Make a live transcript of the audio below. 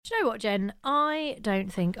Do you know what, Jen? I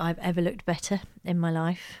don't think I've ever looked better in my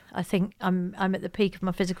life. I think I'm at the peak of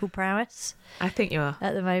my physical prowess. I think you are.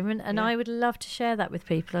 At the moment. And I would love to share that with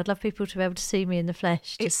people. I'd love people to be able to see me in the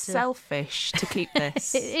flesh. It's selfish to keep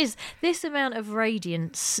this. It is. This amount of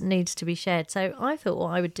radiance needs to be shared. So I thought what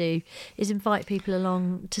I would do is invite people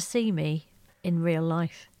along to see me in real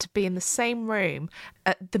life. To be in the same room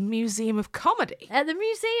at the Museum of Comedy. At the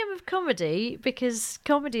Museum of Comedy, because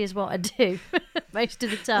comedy is what I do most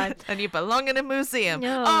of the time. And you belong in a museum.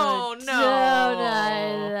 Oh,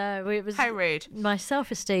 no. It was, how rude. My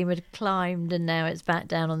self-esteem had climbed and now it's back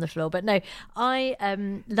down on the floor. But no, I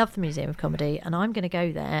love the Museum of Comedy and I'm going to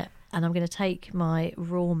go there and I'm going to take my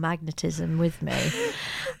raw magnetism with me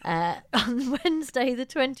on Wednesday, the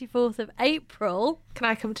 24th of April. Can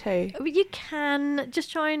I come too? You can.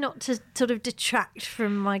 Just try not to sort of detract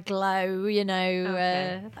from my glow, you know.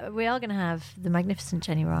 Okay. We are going to have the magnificent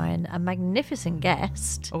Jenny Ryan, a magnificent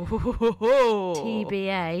guest. Oh.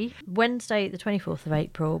 TBA. Wednesday, the 24th of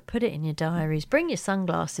April. Put it in your diaries. Bring your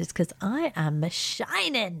sunglasses because I am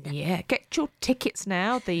shining. Yeah, get your tickets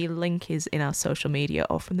now. The link is in our social media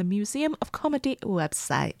or from the Museum of Comedy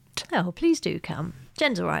website. Oh, please do come.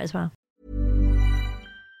 Jen's all right as well.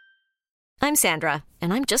 I'm Sandra,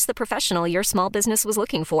 and I'm just the professional your small business was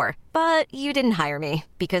looking for. But you didn't hire me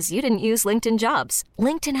because you didn't use LinkedIn Jobs.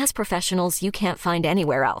 LinkedIn has professionals you can't find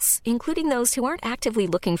anywhere else, including those who aren't actively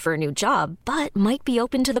looking for a new job, but might be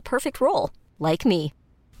open to the perfect role, like me.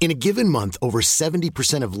 In a given month, over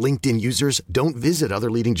 70% of LinkedIn users don't visit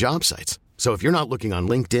other leading job sites. So if you're not looking on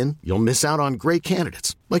LinkedIn, you'll miss out on great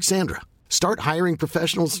candidates like Sandra. Start hiring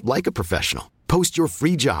professionals like a professional. Post your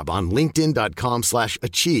free job on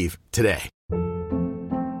linkedin.com/achieve today.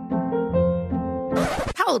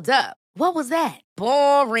 Hold up. What was that?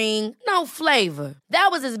 Boring. No flavor. That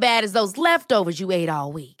was as bad as those leftovers you ate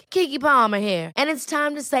all week. Keke Palmer here. And it's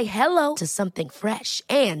time to say hello to something fresh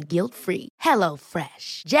and guilt-free. Hello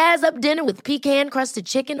Fresh. Jazz up dinner with pecan-crusted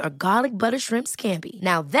chicken or garlic butter shrimp scampi.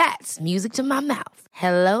 Now that's music to my mouth.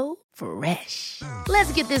 Hello Fresh.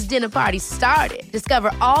 Let's get this dinner party started.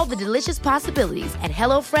 Discover all the delicious possibilities at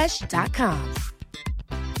hellofresh.com.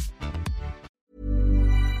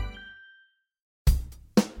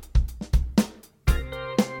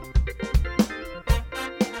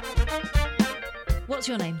 What's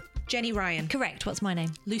your name? Jenny Ryan. Correct. What's my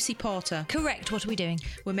name? Lucy Porter. Correct. What are we doing?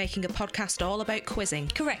 We're making a podcast all about quizzing.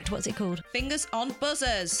 Correct. What's it called? Fingers on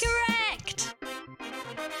buzzers. Correct.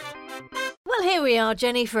 Well, here we are,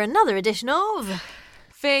 Jenny, for another edition of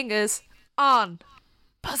Fingers on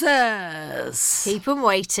buzzers. Keep them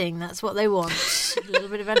waiting. That's what they want. A little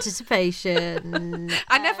bit of anticipation.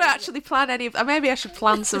 I never actually plan any of. Maybe I should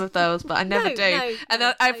plan some of those, but I never do.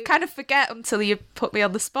 I kind of forget until you put me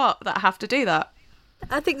on the spot that I have to do that.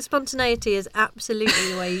 I think spontaneity is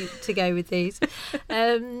absolutely the way to go with these.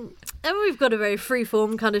 And we've got a very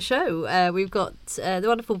free-form kind of show. We've got the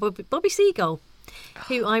wonderful Bobby Seagull,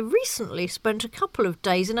 who I recently spent a couple of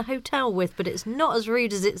days in a hotel with, but it's not as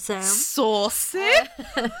rude as it sounds. Saucy.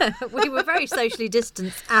 We were very socially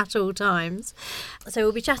distanced at all times. So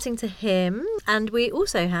we'll be chatting to him. And we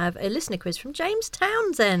also have a listener quiz from James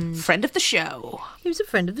Townsend. Friend of the show. Who's a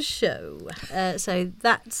friend of the show. So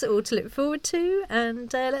that's all to look forward to.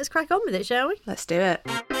 And let's crack on with it, shall we? Let's do it.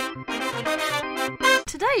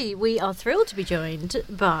 Today we are thrilled to be joined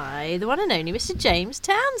by the one and only Mr. James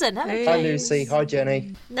Townsend. Hello, James. Hi Lucy, hi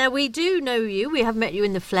Jenny. Now we do know you. We have met you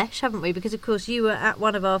in the flesh, haven't we? Because of course you were at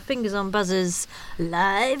one of our Fingers on Buzzers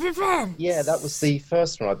live events. Yeah, that was the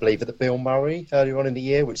first one, I believe, at the Bill Murray earlier on in the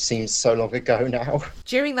year, which seems so long ago now.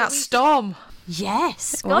 During that storm.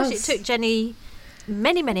 Yes. Gosh, it took Jenny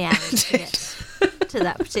many hours to get to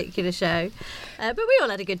that particular show. But we all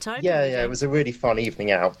had a good time. Yeah, it was a really fun evening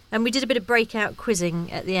out. And we did a bit of breakout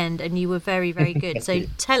quizzing at the end, and you were very, very good. So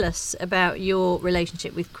tell us about your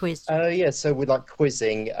relationship with quiz. So with like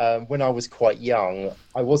quizzing, when I was quite young,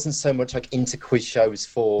 I wasn't so much like into quiz shows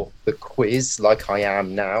for the quiz like I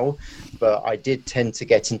am now, but I did tend to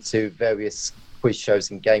get into various quiz shows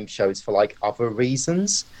and game shows for like other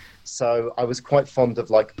reasons. So I was quite fond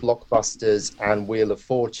of like Blockbusters and Wheel of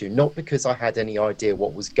Fortune, not because I had any idea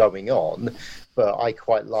what was going on, but I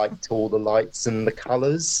quite liked all the lights and the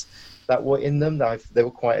colours that were in them. They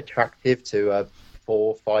were quite attractive to a 4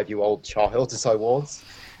 or 5-year-old child as I was.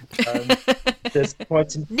 There's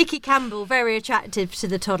quite Nicky Campbell, very attractive to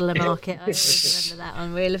the toddler market. I always remember that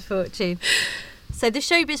on Wheel of Fortune. So the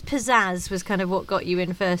showbiz pizzazz was kind of what got you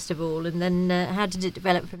in first of all, and then how did it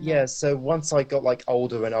develop from there? Yeah, so once I got like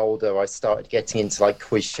older and older, I started getting into like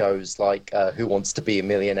quiz shows like Who Wants to Be a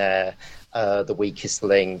Millionaire, The Weakest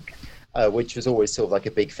Link, which was always sort of like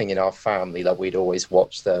a big thing in our family. Like we'd always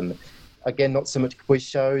watch them. Again, not so much quiz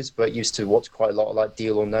shows, but used to watch quite a lot of like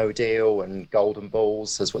Deal or No Deal and Golden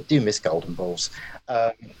Balls as well. Do miss Golden Balls.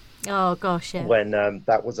 Oh gosh, yeah. When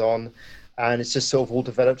that was on, and it's just sort of all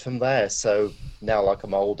developed from there. So now, like,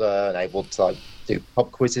 I'm older and able to like do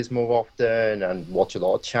pub quizzes more often and watch a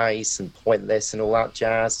lot of Chase and Pointless and all that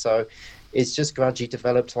jazz. So it's just gradually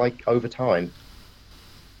developed like over time.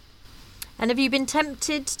 And have you been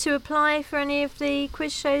tempted to apply for any of the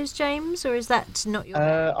quiz shows, James, or is that not your...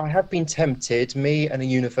 I have been tempted. Me and a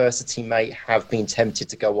university mate have been tempted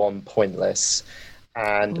to go on Pointless,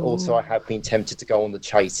 and also I have been tempted to go on the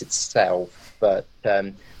Chase itself, but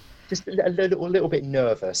just a little bit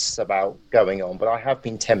nervous about going on, but I have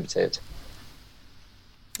been tempted.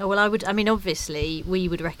 Oh, well, obviously, we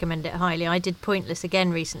would recommend it highly. I did Pointless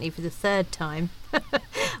again recently for the third time.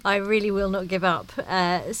 I really will not give up.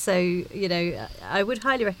 So, you know, I would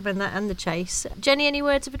highly recommend that and the Chase. Jenny, any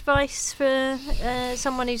words of advice for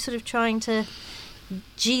someone who's sort of trying to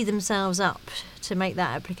G themselves up to make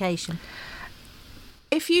that application?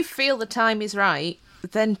 If you feel the time is right,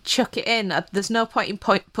 then chuck it in. There's no point in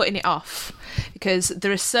putting it off, because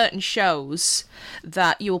there are certain shows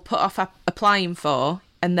that you'll put off applying for,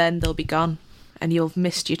 and then they'll be gone and you'll have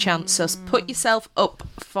missed your chance. So put yourself up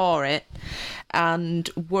for it and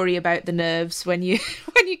worry about the nerves when you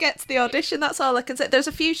get to the audition. That's all I can say. There's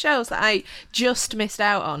a few shows that I just missed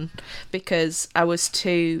out on because I was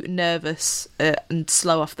too nervous and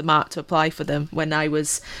slow off the mark to apply for them when I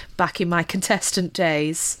was back in my contestant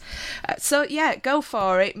days. So yeah, go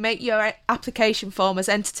for it. Make your application form as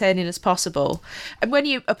entertaining as possible. And when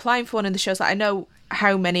you're applying for one of the shows, I know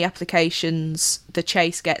how many applications the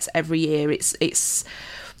Chase gets every year. It's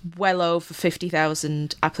well over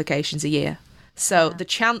 50,000 applications a year. So the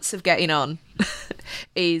chance of getting on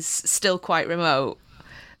is still quite remote.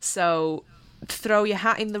 So throw your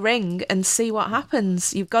hat in the ring and see what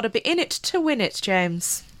happens. You've got to be in it to win it,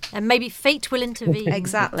 James. And maybe fate will intervene.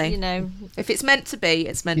 Exactly. You know, if it's meant to be,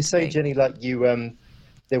 it's meant to be. You say, Jenny, like you,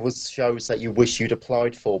 there was shows that you wish you'd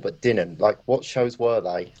applied for but didn't. Like, what shows were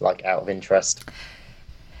they, like, out of interest?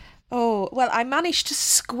 Oh, well, I managed to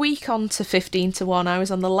squeak onto 15 to 1. I was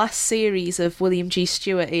on the last series of William G.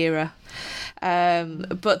 Stewart era.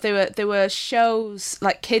 But there were shows,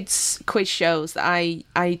 like kids quiz shows, that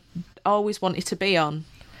I always wanted to be on,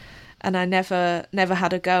 and I never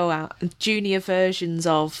had a go at. Junior versions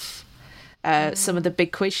of some of the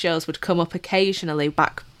big quiz shows would come up occasionally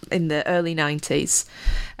back in the early 90s.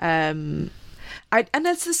 And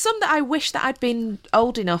there's some that I wish that I'd been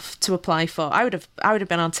old enough to apply for. I would have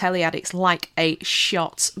been on Telly Addicts like a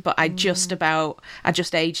shot, but I just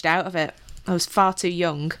aged out of it. I was far too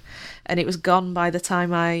young, and it was gone by the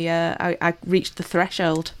time I reached the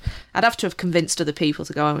threshold. I'd have to have convinced other people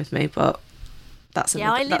to go on with me, but that's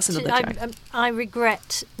another track. I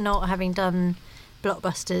regret not having done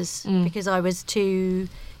Blockbusters because I was too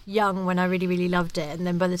young when I really, really loved it, and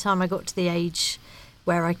then by the time I got to the age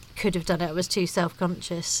where I could have done it, I was too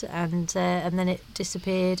self-conscious, and then it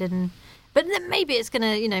disappeared. But then maybe it's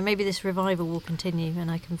gonna, maybe this revival will continue, and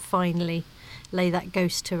I can finally lay that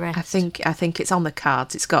ghost to rest. I think it's on the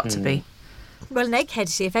cards. It's got to be. Well, an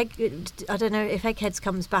Egghead. I don't know if Eggheads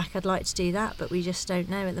comes back. I'd like to do that, but we just don't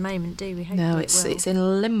know at the moment, do we? No, it's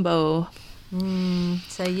in limbo.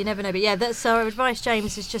 So you never know. But yeah, that's our advice,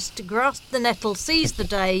 James, is just to grasp the nettle, seize the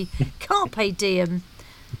day, carpe diem,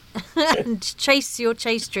 and chase your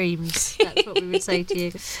chase dreams. That's what we would say to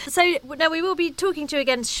you. So now we will be talking to you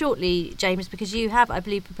again shortly, James, because you have, I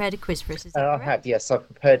believe, prepared a quiz for us. Is that correct? I have, yes. I've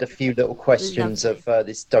prepared a few little questions of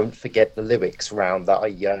this Don't Forget the Lyrics round that I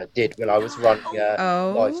did when I was running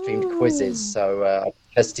live streamed quizzes. So I'm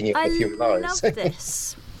testing you with a few of those. I love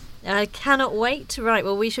this. I cannot wait. Right,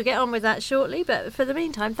 well, we shall get on with that shortly. But for the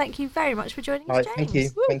meantime, thank you very much for joining us, James. Thank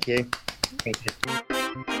you. Woo. Thank you.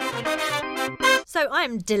 So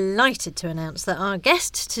I'm delighted to announce that our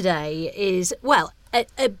guest today is, well,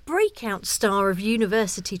 a breakout star of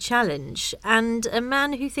University Challenge and a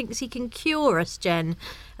man who thinks he can cure us, Jen,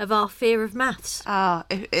 of our fear of maths.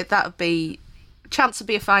 That would be... Chance would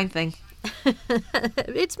be a fine thing.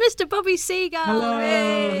 It's Mr. Bobby Seagull.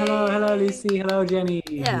 Hello, Lucy. Hello, Jenny.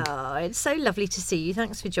 Oh, it's so lovely to see you.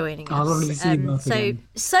 Thanks for joining us. Lovely to see you both again.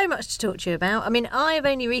 So much to talk to you about. I mean, I have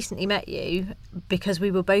only recently met you because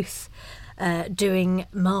we were both doing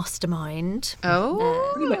Mastermind.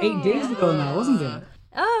 Only about 8 days ago now, wasn't it?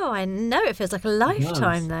 Oh, I know. It feels like a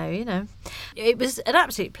lifetime, though, It was an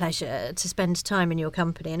absolute pleasure to spend time in your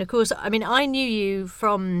company. And, of course, I mean, I knew you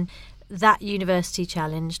from that university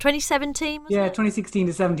challenge? 2017, was Yeah, it? 2016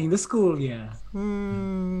 to 17, the school year.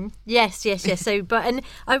 Yes. So, and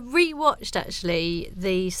I rewatched actually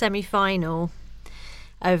the semi-final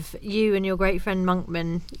of you and your great friend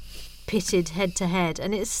Monkman pitted head to head,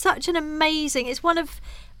 and it's such an amazing. It's one of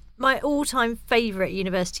my all-time favourite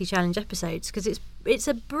University Challenge episodes because it's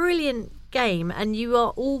a brilliant game, and you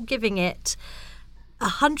are all giving it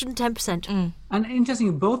 110%. And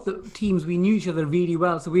interesting, both the teams, we knew each other really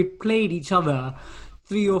well. So we played each other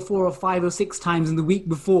 3 or 4 or 5 or 6 times in the week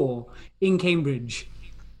before in Cambridge.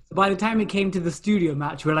 By the time it came to the studio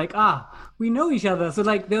match, we're like, we know each other. So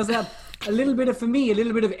like there was a little bit of, for me, a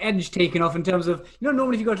little bit of edge taken off in terms of,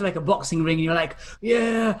 normally if you go to like a boxing ring and you're like,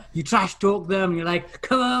 yeah, you trash talk them and you're like,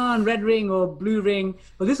 come on, red ring or blue ring.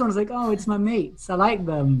 But this one's like, oh, it's my mates. I like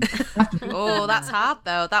them. Oh, that's hard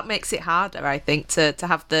though. That makes it harder, I think, to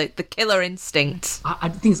have the killer instinct. I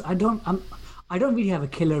think I don't really have a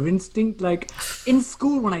killer instinct. Like in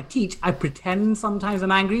school when I teach, I pretend sometimes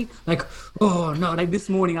I'm angry. Like, oh no, like this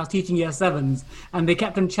morning I was teaching year 7s and they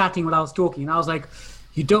kept on chatting while I was talking. And I was like,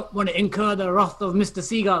 you don't want to incur the wrath of Mr.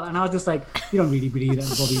 Seagull. And I was just like, you don't really believe that,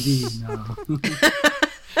 Bobby B. No.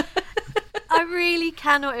 I really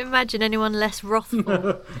cannot imagine anyone less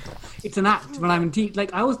wrathful. It's an act when I'm in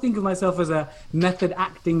like I always think of myself as a method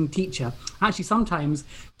acting teacher. Actually, sometimes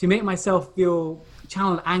to make myself feel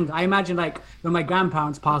channel anger, I imagine like when my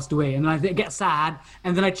grandparents passed away and then I get sad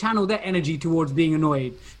and then I channel their energy towards being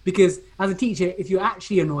annoyed, because as a teacher, if you're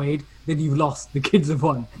actually annoyed, then you've lost, the kids have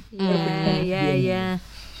won. Yeah.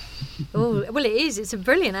 Oh, well, it is. It's a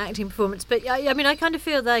brilliant acting performance. But I mean, I kind of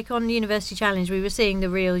feel like on University Challenge, we were seeing the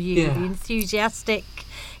real you, the enthusiastic,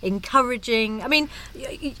 encouraging. I mean,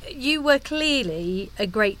 you were clearly a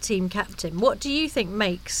great team captain. What do you think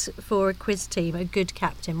makes for a quiz team a good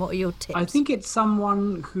captain? What are your tips? I think it's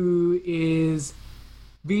someone who is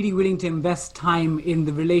really willing to invest time in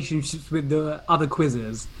the relationships with the other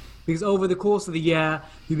quizzers. Because over the course of the year,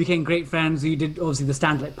 we became great friends. We did obviously the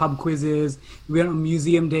standard like pub quizzes. We went on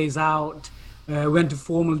museum days out. Went to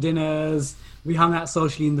formal dinners. We hung out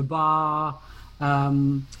socially in the bar.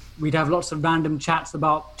 We'd have lots of random chats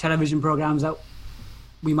about television programs that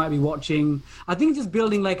we might be watching. I think just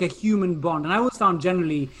building like a human bond. And I always found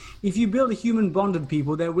generally, if you build a human bond with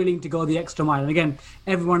people, they're willing to go the extra mile. And again,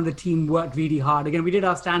 everyone on the team worked really hard. Again, we did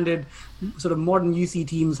our standard sort of modern UC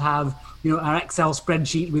teams have, our Excel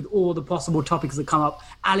spreadsheet with all the possible topics that come up,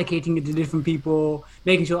 allocating it to different people,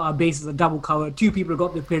 making sure our bases are double covered. 2 people have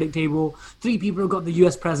got the periodic table, 3 people have got the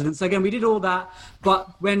US president. So again, we did all that. But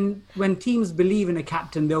when teams believe in a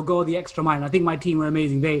captain, they'll go the extra mile. And I think my team were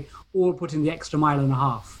amazing. They all put in the extra mile and a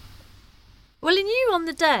half. Well, and you on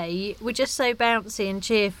the day were just so bouncy and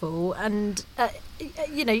cheerful, and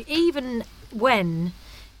even when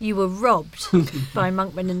you were robbed by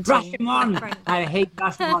Monkman and team. Rashomon! I hate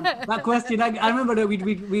Rashomon. That question, I remember that we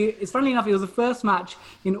it's funny enough, it was the first match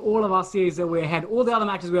in all of our series that we had. All the other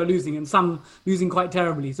matches we were losing, and some losing quite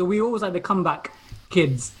terribly. So we always had the comeback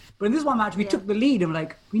kids. But in this one match, we took the lead, and we're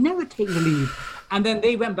like, we never take the lead. And then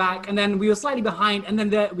they went back, and then we were slightly behind, and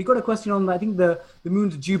then we got a question on, I think, the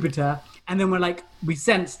moons of Jupiter, and then we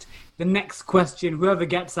sensed the next question, whoever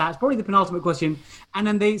gets that, it's probably the penultimate question, and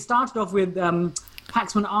then they started off with,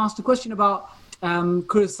 Paxman asked a question about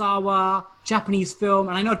Kurosawa, Japanese film,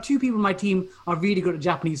 and I know 2 people in my team are really good at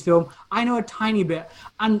Japanese film. I know a tiny bit,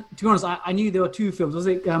 and to be honest, I knew there were 2 films. Was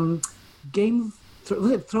it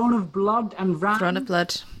was it Throne of Blood and Ram? Throne of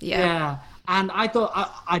Blood, yeah. And I thought,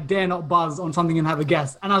 I dare not buzz on something and have a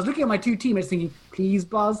guess. And I was looking at my 2 teammates thinking, please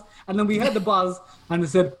buzz. And then we heard the buzz and it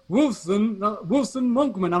said, Wolfson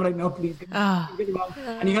Monkman. I'm like, no, please.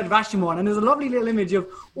 And you had Rashomon. And there's a lovely little image of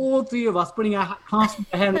all 3 of us putting our clasping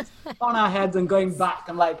our hands on our heads and going back.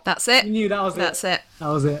 And like, that's it. You knew that was That's it. That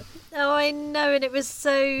was it. Oh, I know, and it was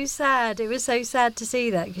so sad. It was so sad to see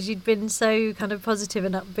that because you'd been so kind of positive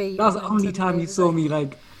and upbeat. That was the only time you saw me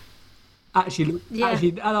like actually,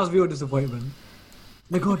 that was real disappointment.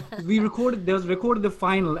 My God, recorded the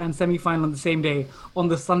final and semi-final on the same day on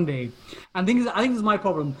the Sunday, and I think this is my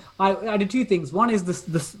problem. I did 2 things. One is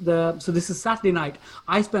so this is Saturday night.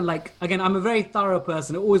 I spent I'm a very thorough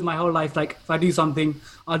person. Always my whole life, like if I do something,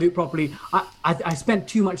 I'll do it properly. I spent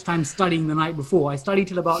too much time studying the night before. I studied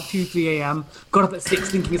till about 2-3 a.m. Got up at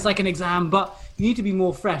 6 thinking it's like an exam, but you need to be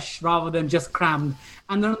more fresh rather than just crammed.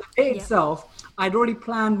 And then on the day itself, I'd already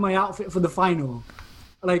planned my outfit for the final.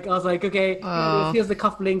 Like, I was like, okay, here's the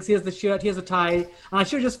cufflinks, here's the shirt, here's the tie. And I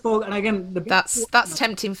should just focus. And again, that's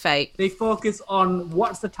tempting fate. They focus on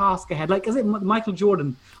what's the task ahead. Like, is it Michael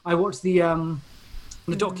Jordan? I watched the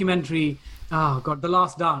documentary Oh God, The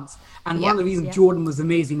Last Dance. And Yeah. one of the reasons Jordan was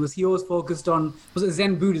amazing was he always focused on, was it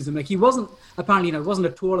Zen Buddhism? Like he wasn't, apparently, wasn't a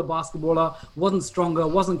taller basketballer, wasn't stronger,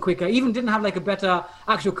 wasn't quicker, even didn't have like a better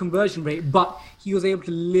actual conversion rate, but he was able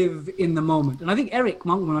to live in the moment. And I think Eric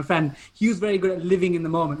Monkman, my friend, he was very good at living in the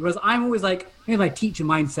moment. Whereas I'm always like, here's my teacher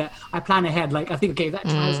mindset. I plan ahead. Like I think, okay, if that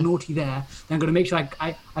child's naughty there, then I'm going to make sure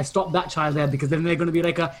I stop that child there, because then they're going to be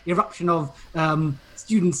like a eruption of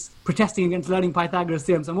students protesting against learning Pythagoras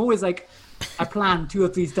theorem. So I'm always like, I plan 2 or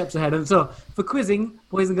 3 steps ahead. And so for quizzing,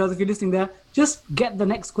 boys and girls, if you're listening there, just get the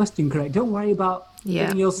next question correct. Don't worry about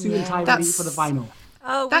getting your suit and tie ready for the final.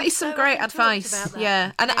 Oh, That is some great advice.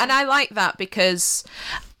 Yeah. And I like that, because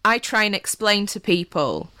I try and explain to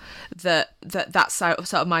people that's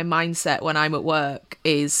sort of my mindset when I'm at work,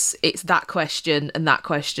 is it's that question and that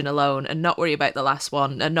question alone, and not worry about the last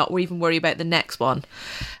one, and not even worry about the next one.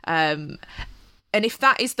 And if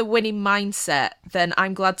that is the winning mindset, then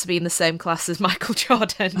I'm glad to be in the same class as Michael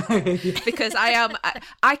Jordan, because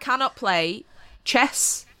I cannot play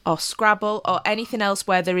chess or Scrabble or anything else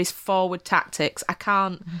where there is forward tactics. I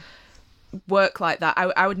can't work like that.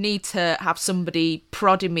 I would need to have somebody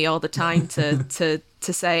prodding me all the time to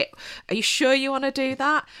say, are you sure you want to do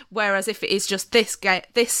that? Whereas if it is just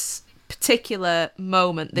this particular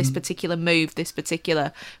moment, this particular move, this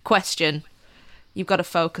particular question, you've got to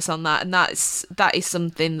focus on that, and that is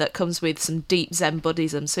something that comes with some deep Zen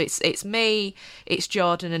Buddhism. So it's me, it's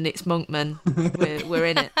Jordan, and it's Monkman. We're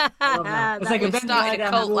in it. It's like We've started a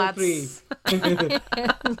cult, lads.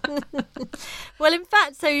 Well, in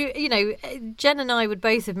fact, so, Jen and I would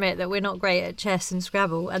both admit that we're not great at chess and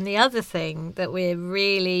Scrabble. And the other thing that we're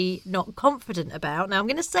really not confident about, now I'm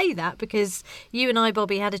going to say that because you and I,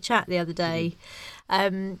 Bobby, had a chat the other day,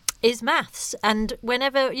 is maths. And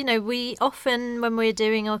whenever, we often, when we're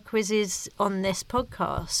doing our quizzes on this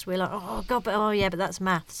podcast, we're like, oh, God, but that's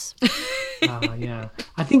maths. Yeah.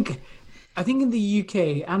 I think in the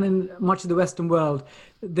UK and in much of the Western world,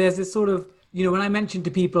 there's this sort of, when I mention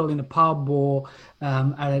to people in a pub or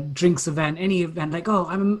at a drinks event, any event, like, oh,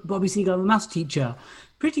 I'm Bobby Seagull, I'm a maths teacher,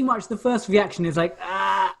 pretty much the first reaction is like,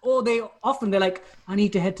 or they're like, I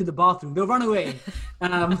need to head to the bathroom. They'll run away.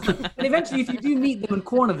 And eventually, if you do meet them and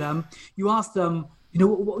corner them, you ask them,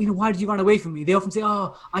 why did you run away from me? They often say,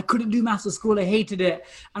 oh, I couldn't do maths at school, I hated it.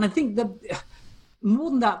 And I think that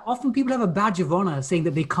more than that, often people have a badge of honor saying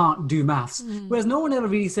that they can't do maths. Whereas no one ever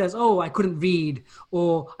really says, oh, I couldn't read,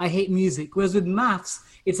 or I hate music. Whereas with maths,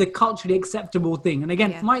 it's a culturally acceptable thing. And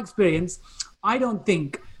again, from my experience, I don't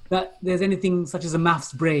think that there's anything such as a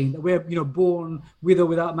maths brain, that we're born with or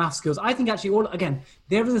without math skills. I think actually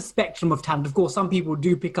there is a spectrum of talent. Of course, some people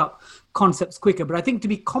do pick up concepts quicker, but I think to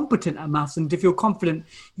be competent at maths and to feel confident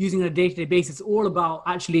using it on a day-to-day basis, it's all about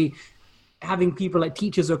actually having people like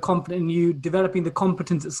teachers who are confident in you, developing the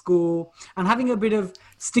competence at school, and having a bit of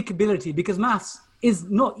stickability, because maths it's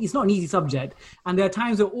not an easy subject. And there are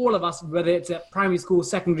times where all of us, whether it's at primary school,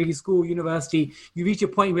 secondary school, university, you reach a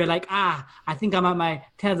point where you're like, I think I'm at my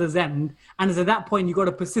tether's end. And it's at that point, you've got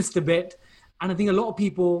to persist a bit. And I think a lot of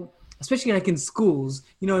people, especially like in schools,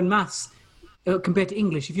 in maths, compared to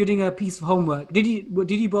English, if you're doing a piece of homework, did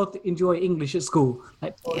you both enjoy English at school,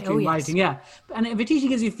 like poetry, writing? Yeah. And if a teacher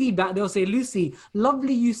gives you feedback, they'll say, Lucy,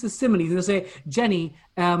 lovely use of similes. And they'll say, Jenny,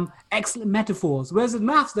 excellent metaphors. Whereas with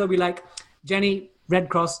maths, they'll be like, Jenny, red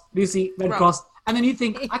cross, Lucy, red cross. And then you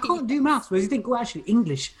think, I can't do maths. Whereas you think, actually,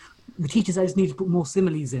 English, the teachers, I just need to put more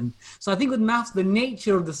similes in. So I think with maths, the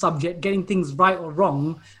nature of the subject, getting things right or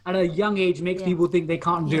wrong at a young age makes people think they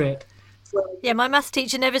can't do it. Yeah, my maths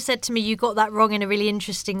teacher never said to me, you got that wrong in a really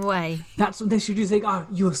interesting way. That's what they should do. Say,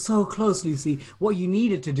 you were so close, Lucy. What you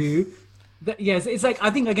needed to do. Yes, it's like, I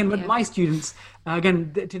think, again, with my students,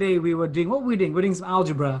 today we were doing, what were we doing? We're doing some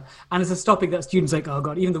algebra. And it's a topic that students like, oh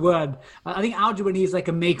God, even the word. I think algebra needs like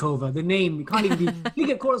a makeover. The name, you can't even be, you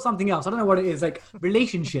get called it something else. I don't know what it is, like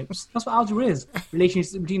relationships. That's what algebra is.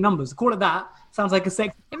 Relationships between numbers. Call it that. Sounds like a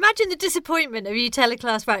sex. Imagine the disappointment of you tell a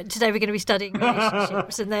class, right, today we're going to be studying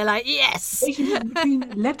relationships. And they're like, yes. Relationships between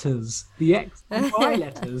letters, the X and Y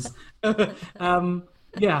letters.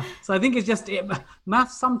 Yeah, so I think it's just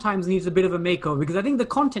maths sometimes needs a bit of a makeover, because I think the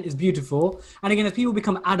content is beautiful. And again, as people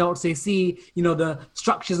become adults, they see, the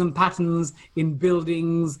structures and patterns in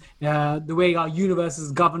buildings, the way our universe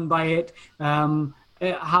is governed by it,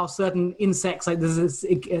 how certain insects, like there's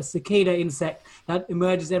a cicada insect that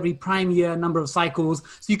emerges every prime year number of cycles.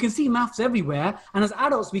 So you can see maths everywhere. And as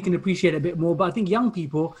adults, we can appreciate it a bit more. But I think young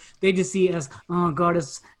people, they just see it as, oh God,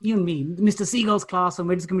 it's you and me, Mr. Seagull's class, and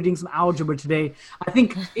we're just going to be doing some algebra today. I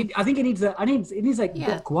think it needs like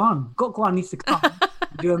Gok Wan. Gok Wan needs to come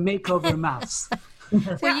do a makeover in maths.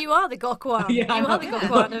 Well, you are the Gokwan. Yeah, I you know. are the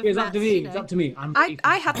Gokwan of It's up to maths, me. you know. It's up to me.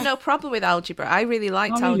 I had no problem with algebra. I really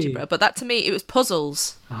liked Oh, really? algebra, but that to me it was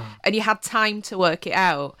puzzles, and you had time to work it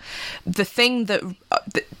out. The thing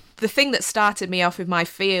that started me off with my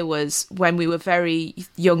fear was when we were very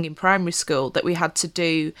young in primary school that we had to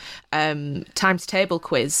do times table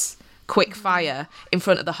quiz, quick fire, in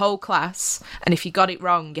front of the whole class, and if you got it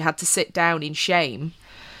wrong, you had to sit down in shame.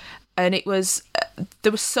 And it was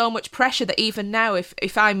there was so much pressure that even now,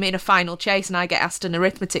 if I'm in a final chase and I get asked an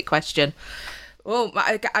arithmetic question,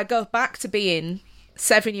 I go back to being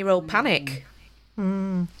 7-year-old panic.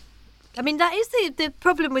 I mean, that is the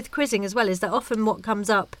problem with quizzing as well, is that often what comes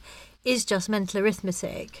up is just mental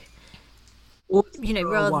arithmetic. Or,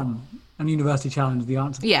 rather... one, and University Challenge, the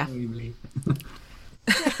answer. Yeah. I believe.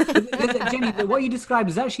 Jenny, what you described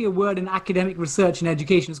is actually a word in academic research and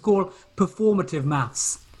education. It's called performative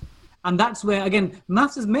maths. And that's where, again,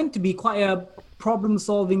 maths is meant to be quite a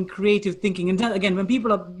problem-solving, creative thinking. And again, when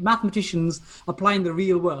people are mathematicians applying the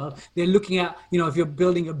real world, they're looking at, if you're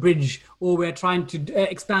building a bridge or we're trying to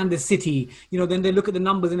expand the city, then they look at the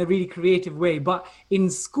numbers in a really creative way. But in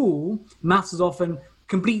school, maths is often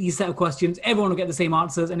completely set of questions. Everyone will get the same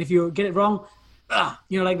answers. And if you get it wrong,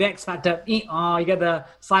 like the X Factor, you get the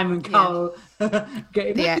Simon Cowell. The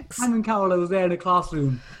X. Simon Cowell was there in the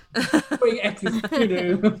classroom. X's,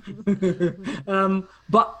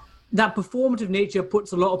 but that performative nature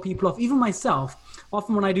puts a lot of people off, even myself.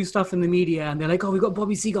 Often when I do stuff in the media and they're like, we got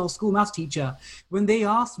Bobby Seagull, school maths teacher. When they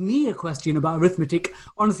ask me a question about arithmetic,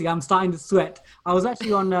 honestly, I'm starting to sweat. I was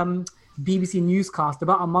actually on BBC Newscast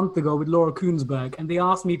about a month ago with Laura Koonsberg, and they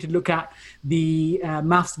asked me to look at the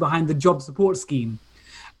maths behind the job support scheme.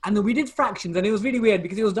 And then we did fractions, and it was really weird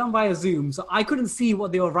because it was done via Zoom, so I couldn't see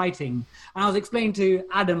what they were writing. And I was explaining to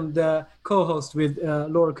Adam, the co-host with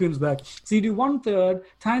Laura Koonsberg, so you do 1/3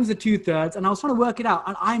 times the 2/3, and I was trying to work it out,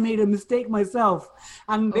 and I made a mistake myself.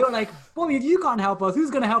 And they were like, Bobby, if you can't help us, who's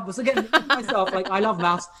going to help us? Again, myself, I love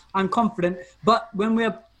maths, I'm confident, but when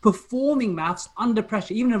we're performing maths under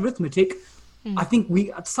pressure, even arithmetic, I think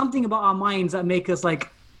something about our minds that make us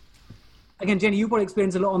again, Jenny, you probably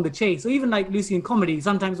experience a lot on the chase. So even like Lucy in comedy,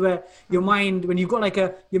 sometimes where your mind, when you've got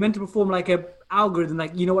you're meant to perform like a algorithm,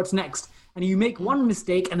 what's next, and you make one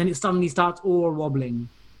mistake and then it suddenly starts all wobbling.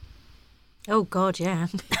 Oh God, yeah.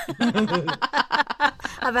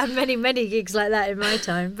 I've had many gigs like that in my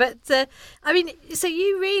time. But so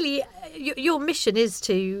you really, your mission is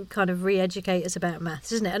to kind of re-educate us about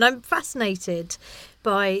maths, isn't it? And I'm fascinated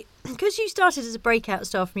by, because you started as a breakout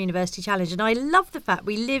star from University Challenge, and I love the fact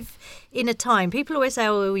we live in a time, people always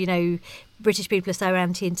say, British people are so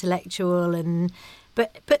anti-intellectual,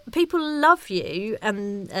 but people love you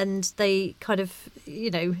and they kind of,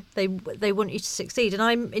 they want you to succeed. And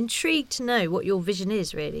I'm intrigued to know what your vision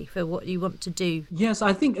is really for what you want to do. Yes,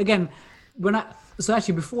 I think, again,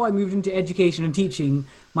 before I moved into education and teaching,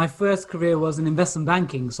 my first career was in investment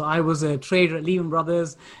banking. So I was a trader at Lehman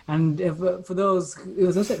Brothers. And for those, it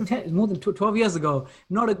was more than 12 years ago,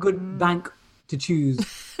 not a good bank to choose.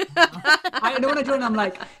 I know when I joined, I'm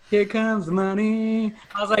like, here comes the money.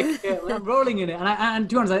 I was like, I'm rolling in it. And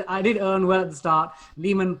to be honest, I did earn well at the start.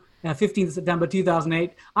 Lehman, 15th September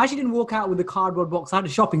 2008. I actually didn't walk out with a cardboard box. I had a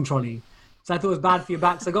shopping trolley. So I thought it was bad for your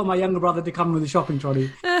back. So I got my younger brother to come with a shopping trolley.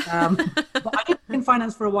 But I did in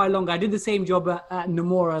finance for a while longer. I did the same job at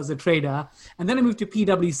Nomura as a trader. And then I moved to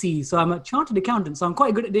PwC. So I'm a chartered accountant. So I'm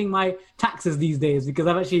quite good at doing my taxes these days because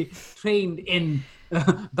I've actually trained in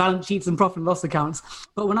balance sheets and profit and loss accounts.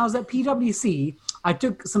 But when I was at PwC, I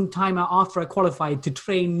took some time out after I qualified to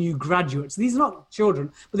train new graduates. These are not children,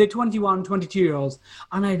 but they're 21, 22-year-olds.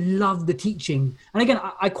 And I love the teaching. And again,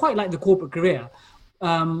 I quite like the corporate career.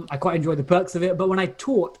 I quite enjoy the perks of it. But when I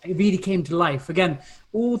taught, it really came to life. Again,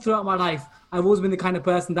 all throughout my life, I've always been the kind of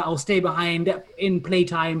person that I'll stay behind in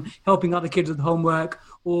playtime, helping other kids with homework,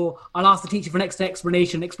 or I'll ask the teacher for an extra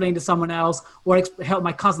explanation, explain to someone else, or help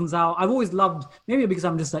my cousins out. I've always loved, maybe because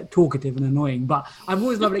I'm just talkative and annoying, but I've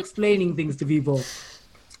always loved explaining things to people.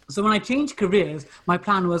 So when I changed careers, my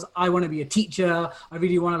plan was I want to be a teacher. I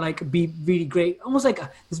really want to be really great. Almost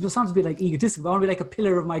this sounds a bit egotistic, but I want to be a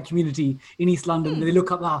pillar of my community in East London. They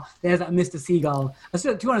look up, there's that Mr. Seagull.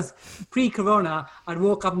 To be honest, pre-corona, I'd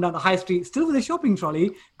walk up and down the high street, still with a shopping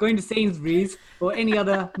trolley, going to Sainsbury's or any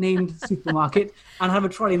other named supermarket, and have a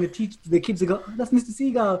trolley, and the kids would go, that's Mr.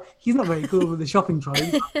 Seagull. He's not very cool with the shopping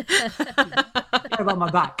trolley. about my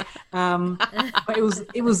back. But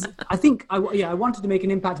it was. I think I wanted to make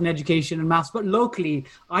an impact in education and maths, but locally,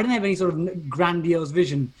 I didn't have any sort of grandiose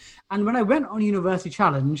vision. And when I went on University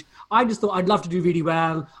Challenge, I just thought I'd love to do really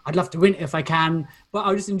well. I'd love to win if I can, but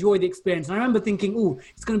I just enjoy the experience. And I remember thinking, oh,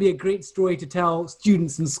 it's going to be a great story to tell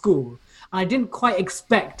students in school. And I didn't quite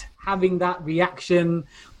expect having that reaction,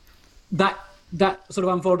 that sort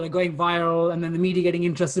of unfolded, going viral, and then the media getting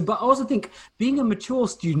interested. But I also think being a mature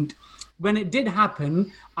student, when it did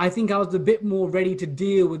happen, I think I was a bit more ready to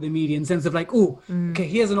deal with the media in the sense of like, okay,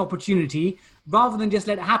 here's an opportunity. Rather than just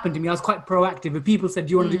let it happen to me, I was quite proactive. If people said,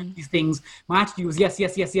 do you want to do these things? My attitude was yes,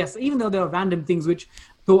 yes, yes, yes. Even though there were random things which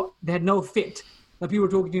thought they had no fit. Like people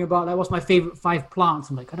were talking to me about, like, what's my favorite 5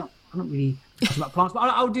 plants? I'm like, I don't really talk about plants, but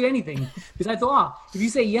I'll do anything. Because I thought, if you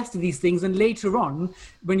say yes to these things, then later on,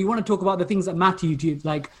 when you want to talk about the things that matter to you,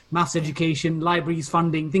 like maths education, libraries,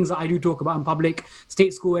 funding, things that I do talk about in public,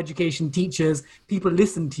 state school education, teachers, people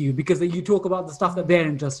listen to you because you talk about the stuff that they're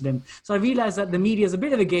interested in. So I realized that the media is a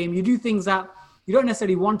bit of a game. You do things that you don't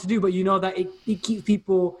necessarily want to do, but you know that it keeps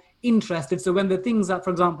people interested. So when the things that,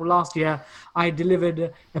 for example, last year, I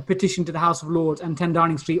delivered a petition to the House of Lords and 10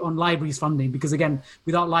 Downing Street on libraries funding, because again,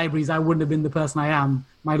 without libraries, I wouldn't have been the person I am,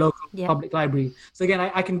 my local public library. So again,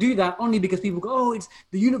 I can do that only because people go, oh, it's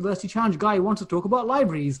the University Challenge guy who wants to talk about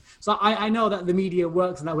libraries. So I know that the media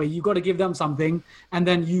works in that way. You've got to give them something, and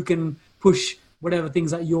then you can push whatever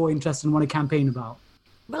things that you're interested in, want to campaign about.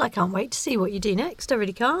 Well, I can't wait to see what you do next. I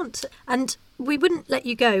really can't. And we wouldn't let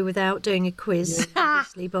you go without doing a quiz,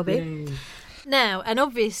 obviously, Bobby. Yay. Now, and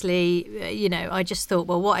obviously, I just thought,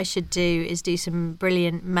 well, what I should do is do some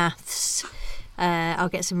brilliant maths. I'll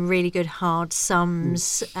get some really good hard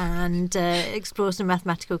sums and explore some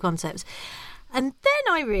mathematical concepts. And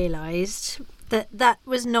then I realised that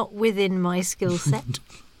was not within my skill set.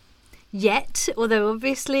 Yet, although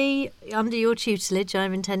obviously under your tutelage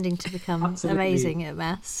I'm intending to become amazing at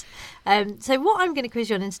maths. So what I'm going to quiz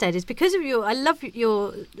you on instead is because of I love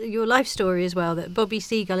your life story as well, that Bobby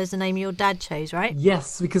Seagull is the name your dad chose, right?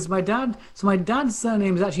 Yes, because my dad's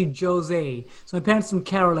surname is actually Jose. So my parents from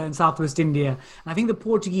Kerala in southwest India. And I think the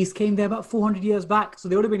Portuguese came there about 400 years back. So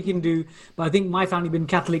they would have been Hindu, but I think my family been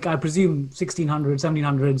Catholic, I presume 1600s,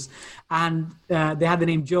 1700s. And they had the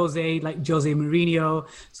name Jose, like Jose Mourinho.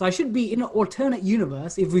 So I should be in an alternate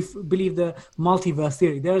universe, if we believe the multiverse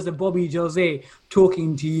theory. There is a Bobby Jose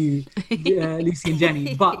talking to you, Lucy and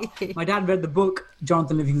Jenny. But my dad read the book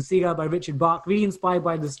Jonathan Livingston Seagull by Richard Bach, really inspired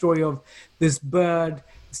by the story of this bird,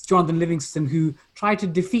 Jonathan Livingston, who tried to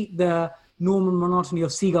defeat the normal monotony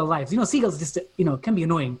of seagull lives. Seagulls just, can be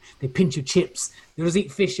annoying. They pinch your chips. They just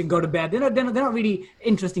eat fish and go to bed. They're not really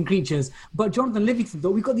interesting creatures. But Jonathan Livingston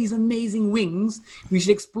thought, we've got these amazing wings. We should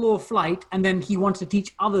explore flight. And then he wanted to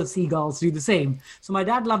teach other seagulls to do the same. So my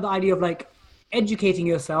dad loved the idea of educating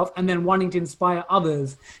yourself and then wanting to inspire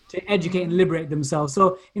others to educate and liberate themselves.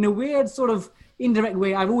 So in a weird sort of indirect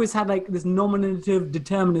way, I've always had this nominative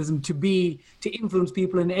determinism to influence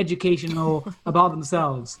people in education or about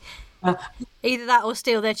themselves. Either that or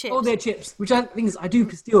steal their chips. Or their chips, which I think I do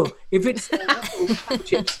steal. If it's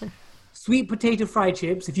chips, sweet potato fried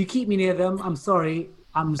chips, if you keep me near them, I'm sorry,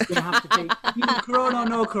 I'm just going to have to take, Corona or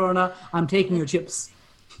no Corona, I'm taking your chips.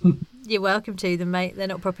 You're welcome to them, mate. They're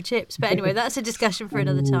not proper chips. But anyway, that's a discussion for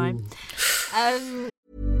another time.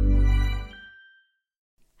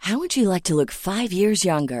 How would you like to look 5 years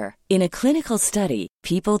younger? In a clinical study,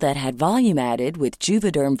 people that had volume added with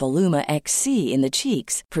Juvederm Voluma XC in the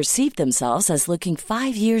cheeks perceived themselves as looking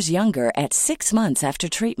 5 years younger at 6 months after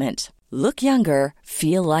treatment. Look younger,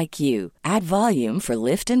 feel like you. Add volume for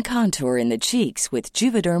lift and contour in the cheeks with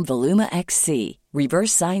Juvederm Voluma XC.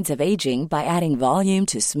 Reverse signs of aging by adding volume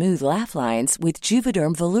to smooth laugh lines with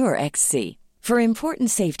Juvederm Volure XC. For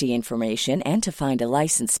important safety information and to find a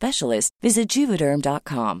licensed specialist, visit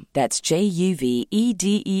Juvederm.com. That's JUVEDERM.com.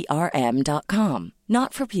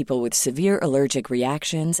 Not for people with severe allergic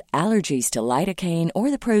reactions, allergies to lidocaine,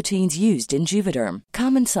 or the proteins used in Juvederm.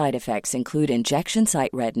 Common side effects include injection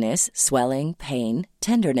site redness, swelling, pain,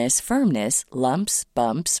 tenderness, firmness, lumps,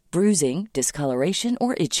 bumps, bruising, discoloration,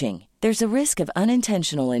 or itching. There's a risk of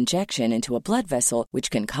unintentional injection into a blood vessel, which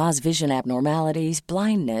can cause vision abnormalities,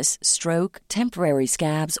 blindness, stroke, temporary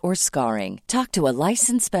scabs, or scarring. Talk to a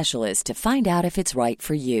licensed specialist to find out if it's right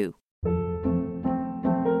for you.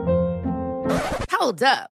 Hold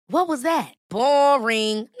up. What was that?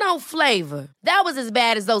 Boring. No flavor. That was as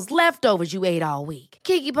bad as those leftovers you ate all week.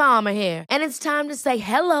 Keke Palmer here, and it's time to say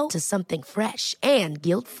hello to something fresh and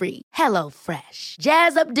guilt-free. Hello Fresh.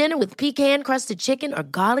 Jazz up dinner with pecan-crusted chicken or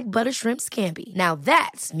garlic butter shrimp scampi. Now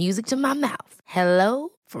that's music to my mouth. Hello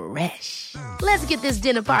Fresh. Let's get this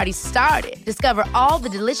dinner party started. Discover all the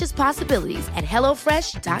delicious possibilities at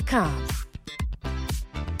hellofresh.com.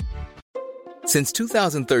 Since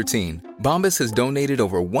 2013, Bombas has donated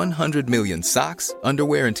over 100 million socks,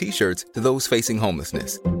 underwear, and T-shirts to those facing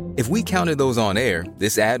homelessness. If we counted those on air,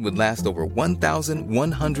 this ad would last over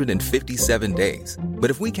 1,157 days. But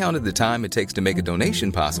if we counted the time it takes to make a donation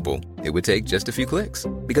possible, it would take just a few clicks.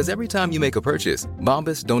 Because every time you make a purchase,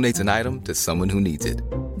 Bombas donates an item to someone who needs it.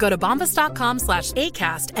 Go to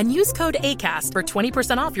bombas.com/ACAST and use code ACAST for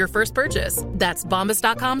 20% off your first purchase. That's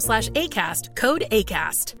bombas.com/ACAST, code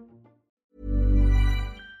ACAST.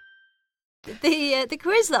 The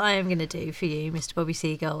quiz that I am going to do for you, Mr. Bobby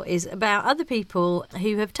Seagull, is about other people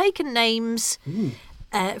who have taken names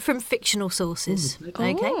from fictional sources.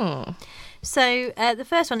 Okay. So the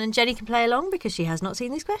first one, and Jenny can play along because she has not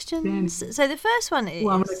seen these questions. So the first one is.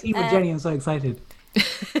 Well, I'm going to see with Jenny. I'm so excited.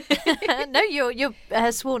 No, you're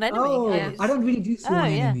sworn enemy. Oh, I don't really do sworn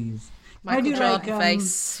enemies. Michael Jordan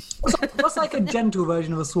face. What's like a gentle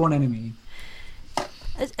version of a sworn enemy?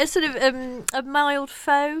 A sort of a mild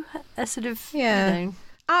foe, a sort of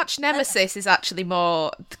Arch nemesis is actually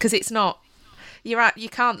more because it's not. You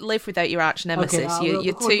can't live without your arch nemesis. Okay,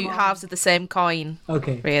 you're two halves of the same coin.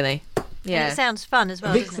 Okay, really. Yeah, and it sounds fun as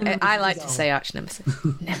well. Doesn't it? I like to say arch nemesis.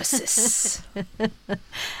 Nemesis.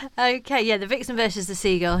 Okay, yeah, the vixen versus the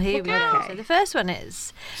seagull. Here we go. So the first one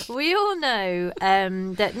is: we all know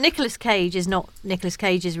that Nicolas Cage is not Nicolas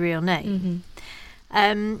Cage's real name.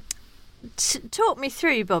 Talk me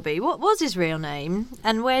through, Bobby. What was his real name,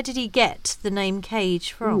 and where did he get the name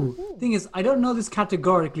Cage from? Thing is, I don't know this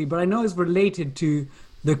categorically, but I know it's related to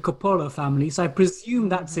the Coppola family, so I presume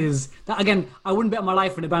that's his. That again, I wouldn't bet my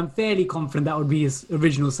life on it, but I'm fairly confident that would be his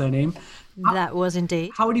original surname. That was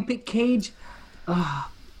indeed. How would he pick Cage? I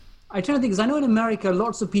try to think, because I know in America,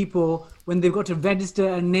 lots of people, when they've got to register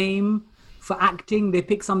a name for acting, they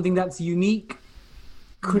pick something that's unique.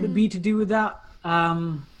 Could it be to do with that?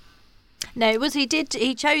 No, it was. He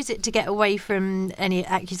chose it to get away from any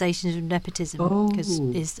accusations of nepotism because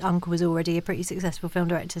his uncle was already a pretty successful film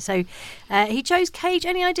director. So he chose Cage.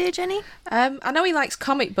 Any idea, Jenny? I know he likes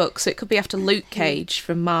comic books, so it could be after Luke Cage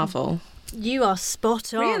from Marvel. You are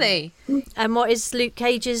spot on. Really? And what is Luke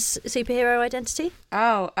Cage's superhero identity?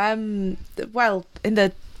 Oh, well, in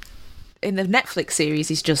the Netflix series,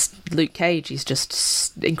 he's just Luke Cage. He's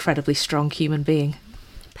just incredibly strong human being.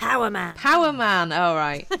 Power Man. Power Man. Oh,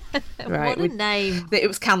 right. What a name. It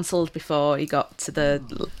was cancelled before he got to the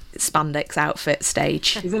spandex outfit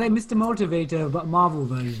stage. Is it like Mr. Motivator, but Marvel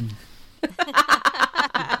version?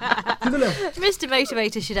 Mr.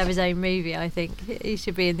 Motivator should have his own movie, I think. He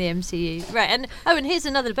should be in the MCU. Right, and here's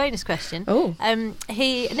another bonus question.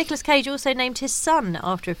 Nicolas Cage also named his son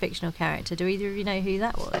after a fictional character. Do either of you know who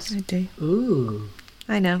that was? I do. Ooh.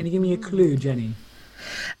 I know. Can you give me a clue, Jenny?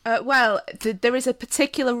 There is a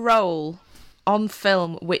particular role on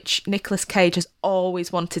film which Nicolas Cage has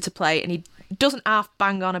always wanted to play, and he doesn't half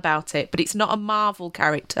bang on about it, but it's not a Marvel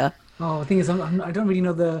character. Oh, the thing is, I don't really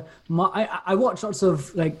know I watch lots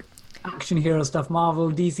of like action hero stuff,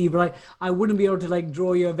 Marvel, DC, but I wouldn't be able to like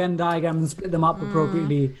draw you a Venn diagram and split them up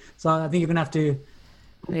appropriately. So I think you're gonna have to.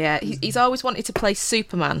 Yeah, he's always wanted to play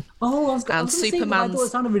Superman. Oh, I was going to say that, I thought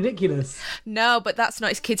it sounded ridiculous. No, but that's not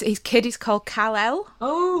his kid. His kid is called Kal-El.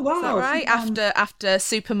 Oh, wow. Is that right? Superman. After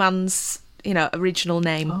Superman's, original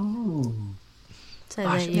name. Oh. So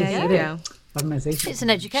there you go. It's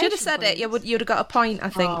an education. Should have said it. You'd have got a point, I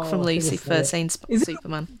think, from Lucy for saying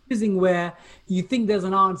Superman. Is it where you think there's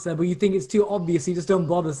an answer, but you think it's too obvious, so you just don't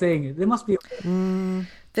bother saying it? There must be.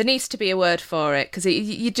 There needs to be a word for it because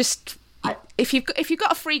you just. If you've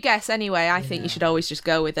got a free guess anyway, I think you should always just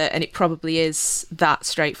go with it, and it probably is that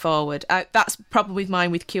straightforward. That's probably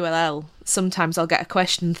mine with QLL. Sometimes I'll get a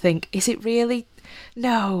question and think, is it really?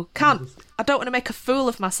 No, can't. I don't want to make a fool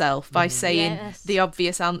of myself by saying the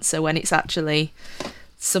obvious answer when it's actually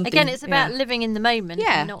something. Again, it's about living in the moment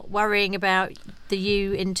and not worrying about the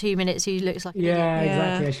you in 2 minutes who looks like an idiot.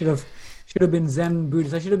 Exactly. I should have been Zen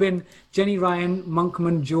Buddhist. I should have been Jenny Ryan,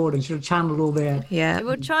 Monkman Jordan. Should have channeled all there. Yeah.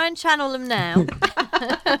 We'll try and channel them now.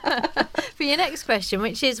 For your next question,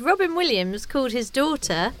 which is Robin Williams called his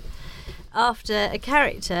daughter after a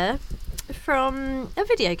character from a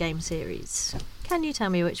video game series. Can you tell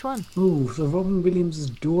me which one? Ooh, so Robin Williams'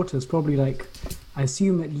 daughter is probably like, I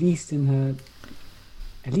assume at least in her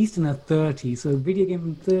 30s. So video game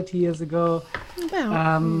from 30 years ago.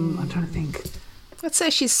 I'm trying to think. I'd say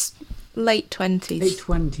she's late 20s. Late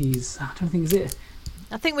 20s. I'm trying to think, is it?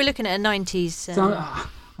 I think we're looking at a 90s. So, I'm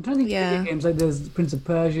trying to think of video games. Like there's Prince of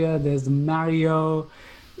Persia, there's Mario.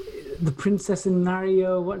 the princess in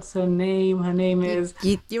Mario. What's her name? Her name is.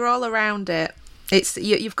 You're all around it.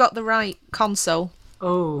 You've got the right console.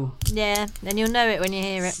 Oh. Yeah, and you'll know it when you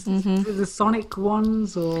hear it. The Sonic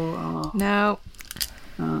ones or. No.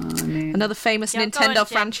 Another famous Yeah, go on, Nintendo Jen.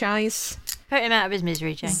 franchise. Put him out of his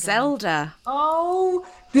misery, Jane. Zelda. Oh,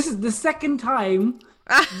 this is the second time.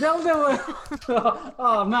 Zelda.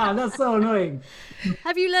 Oh man, that's so annoying.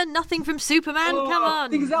 Have you learned nothing from Superman? Come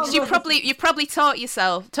on. You probably told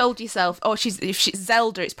yourself, oh, if she's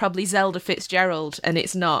Zelda, it's probably Zelda Fitzgerald, and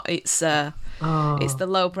it's not. It's the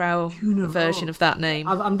lowbrow version of that name.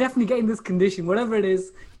 I'm definitely getting this condition. Whatever it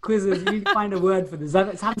is, quizzes. You need to find a word for this.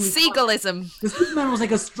 It's happening. Seagullism. The Superman was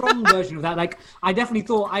like a strong version of that. Like I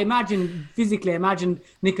imagined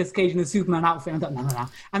Nicolas Cage in a Superman outfit. And I thought, no.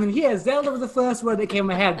 And then here, Zelda was the first word that came in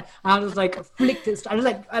my head, and I just like flicked it. It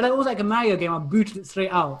was like a Mario game. I booted it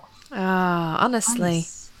straight out. Honestly.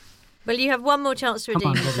 Well, you have one more chance to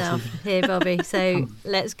redeem yourself here, Bobby. So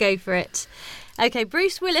let's go for it. Okay,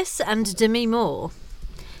 Bruce Willis and Demi Moore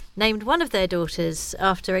named one of their daughters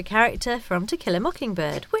after a character from To Kill a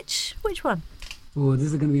Mockingbird. Which one? Oh, this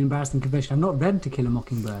is going to be an embarrassing confession. I've not read To Kill a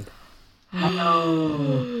Mockingbird.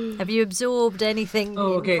 Have you absorbed anything?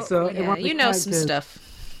 Oh, okay. So you know some stuff.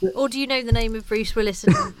 Or do you know the name of Bruce Willis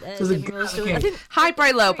and Demi Moore's daughter? okay.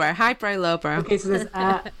 Highbrow Lowbrow. Okay, so there's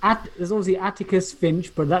obviously Atticus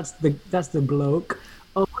Finch, but that's the bloke.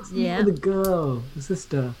 Oh, what's the name of the girl, the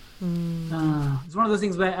sister? It's one of those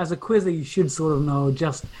things where, as a quizzer, you should sort of know.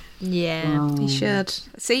 Just you should.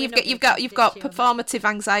 See, you've got performative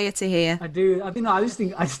anxiety here. I do. I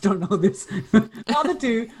just don't know this. The other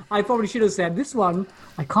two, I probably should have said. This one,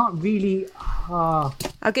 I can't really. I'll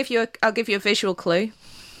give you a visual clue.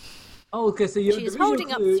 Oh, okay. So she's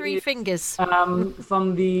holding up 3 fingers.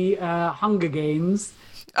 From the Hunger Games.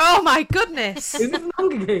 Oh my goodness! Is it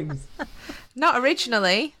Hunger Games? Not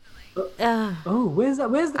originally. Where's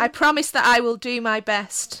that? I promise that I will do my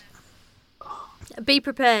best. Be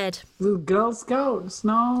prepared. The Girl Scouts?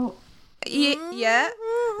 No. Yeah.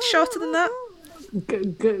 Shorter than that.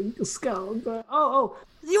 Scout.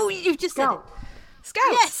 You've just said it. Scouts.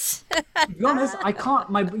 Yes. To be honest, I can't.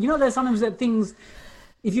 There's sometimes that things.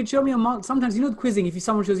 If you show me sometimes the quizzing. If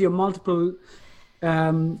someone shows you a multiple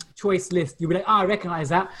choice list, you'll be like, I recognize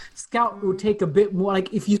that. Scout will take a bit more.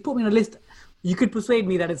 Like if you put me on a list, you could persuade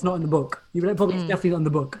me that it's not in the book. You'd be like, probably it's definitely not in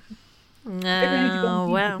the book. Oh,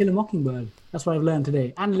 wow. Kill a Mockingbird. That's what I've learned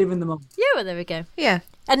today. And Live in the Moment. Yeah, well, there we go. Yeah.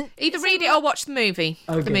 And either read it or watch the movie.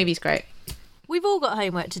 Okay. The movie's great. We've all got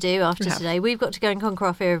homework to do after today. We've got to go and conquer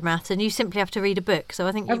our fear of maths, and you simply have to read a book. So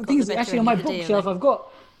I think you've got the better actually on my end of the bookshelf, deal. I've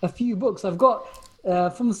got a few books. I've got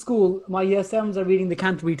from school. My year 7s are reading the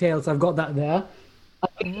Canterbury Tales. I've got that there.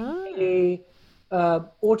 A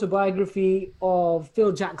autobiography of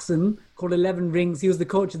Phil Jackson called 11 Rings. He was the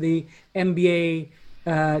coach of the NBA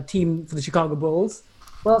team for the Chicago Bulls.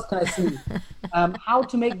 What else can I see? How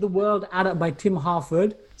to Make the World Add Up by Tim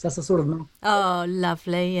Harford. So that's a sort of... Oh,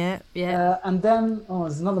 lovely. Yeah. And then,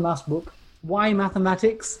 there's another maths book. Why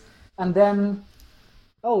Mathematics? And then,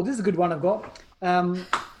 this is a good one I've got.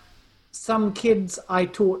 Some Kids I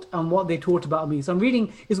Taught and What They Taught About Me. So I'm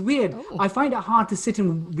reading, it's weird. I find it hard to sit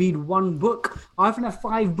and read one book. I often have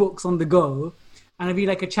 5 books on the go, and I read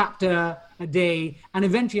like a chapter a day, and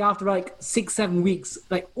eventually after like 6-7 weeks,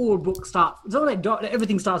 like all books start, it's all like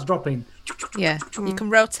everything starts dropping. Yeah, you can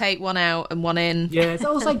rotate one out and one in. Yeah, it's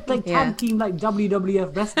almost like tag team, like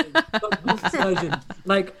WWF wrestling, but books version.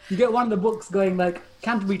 Like you get one of the books going like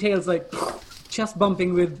Canterbury Tales, like chest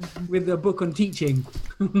bumping with a book on teaching.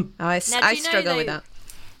 I struggle with that.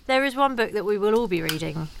 There is one book that we will all be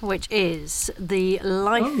reading, which is The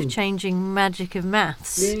Life-Changing Magic of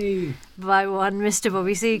Maths by one Mr.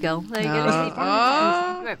 Bobby Seagull. There you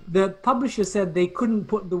go. The publisher said they couldn't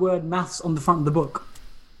put the word maths on the front of the book.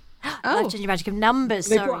 Life-Changing Magic of Numbers.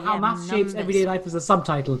 They put how maths shapes everyday life as a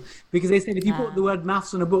subtitle, because they said if you put the word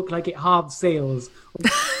maths on a book, like it halves sales.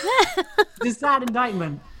 It's a sad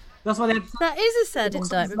indictment. That's why that is a sad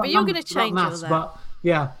indictment, but you're going to change all that. But,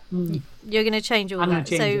 yeah. You're going to change all that. I'm going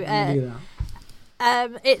to change it. I'm gonna do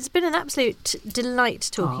that. It's been an absolute delight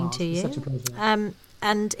talking to you. Such a pleasure.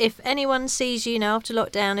 And if anyone sees you now after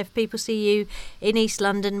lockdown, if people see you in East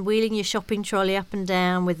London wheeling your shopping trolley up and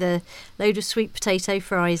down with a load of sweet potato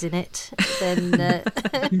fries in it, then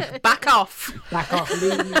back off. Back off.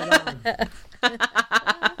 Leave me alone.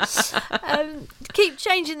 Keep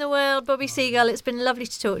changing the world, Bobby Seagull. It's been lovely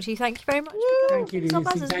to talk to you. Thank you very much. Thank you,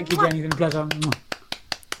 Lucy. Thank you, Jenny. It's been a pleasure.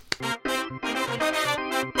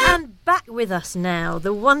 And back with us now,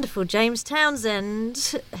 the wonderful James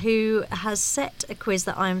Townsend, who has set a quiz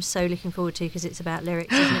that I am so looking forward to because it's about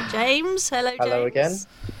lyrics, isn't it, James? Hello, James. Hello again.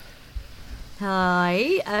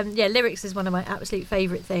 Hi. Yeah, lyrics is one of my absolute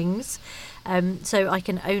favourite things. So I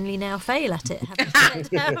can only now fail at it. Having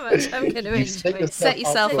said how much I'm going to enjoy it. Set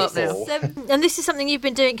yourself up now. And this is something you've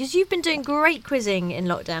been doing, because you've been doing great quizzing in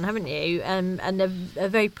lockdown, haven't you? And a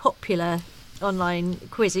very popular online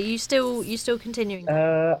quiz. Are you still continuing?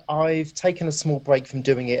 I've taken a small break from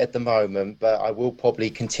doing it at the moment, but I will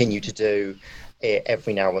probably continue to do it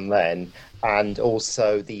every now and then. And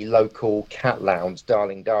also the local cat lounge,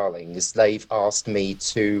 Darling Darlings, they've asked me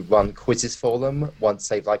to run quizzes for them once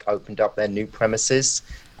they've opened up their new premises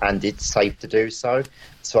and it's safe to do so.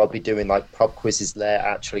 So I'll be doing pub quizzes there,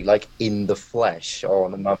 actually in the flesh or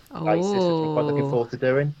on a monthly basis, which I'm quite looking forward to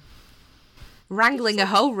doing. Wrangling a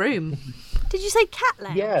whole room. Did you say cat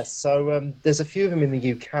lounge? Yeah, so there's a few of them in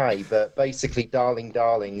the UK, but basically Darling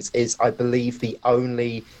Darlings is, I believe, the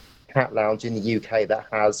only cat lounge in the UK that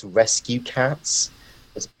has rescue cats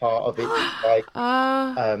as part of it.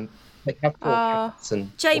 They have cats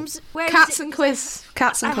and James, where Cats is it? and quiz.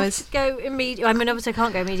 Cats and I quiz. have to go immediately. I mean, obviously I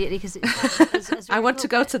can't go immediately because it's I want to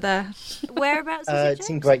go to there. Whereabouts is it, it's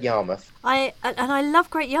in James? Great Yarmouth. I love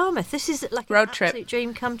Great Yarmouth. This is like Road an trip. absolute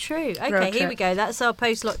dream come true. Okay, Road here trip. we go. That's our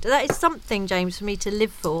post-lockdown. That is something, James, for me to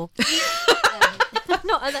live for.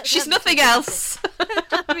 She's nothing else.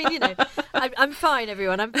 I mean, I'm fine,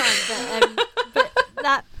 everyone. I'm fine, but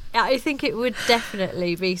that. I think it would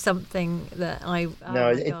definitely be something that It's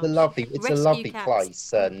a lovely cats.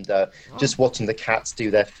 place, and just watching the cats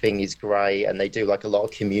do their thing is great, and they do a lot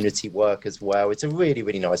of community work as well. It's a really,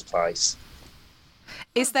 really nice place.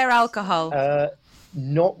 Is there alcohol?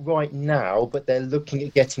 Not right now, but they're looking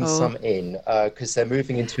at getting some in because they're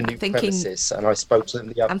moving into a new premises, and I spoke to them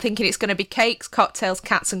the other. I'm thinking it's going to be cakes, cocktails,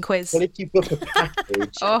 cats and quiz. Well, if you book a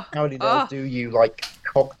package, apparently they'll do you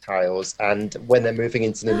cocktails, and when they're moving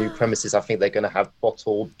into the new premises, I think they're going to have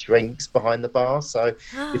bottled drinks behind the bar. So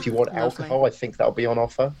if you want alcohol, I think that'll be on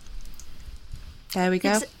offer. There we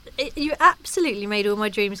go. You absolutely made all my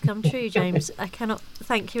dreams come true, James. I cannot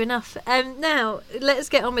thank you enough. Now, let's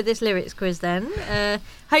get on with this lyrics quiz then.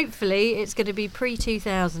 Hopefully, it's going to be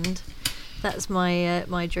pre-2000. That's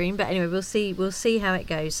my dream. But anyway, we'll see how it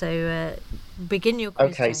goes. So begin your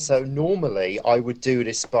quiz. Okay, James. so normally I would do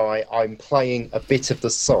this by I'm playing a bit of the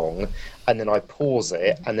song, and then I pause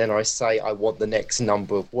it, and then I say I want the next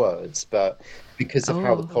number of words. But because of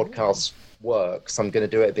how the podcast works, I'm going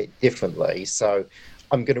to do it a bit differently. So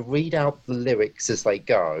I'm going to read out the lyrics as they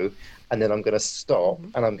go, and then I'm going to stop,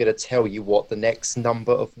 and I'm going to tell you what the next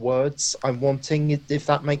number of words I'm wanting, if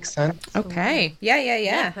that makes sense. Okay.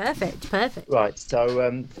 Yeah. Perfect. Right,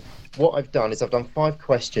 so what I've done is I've done 5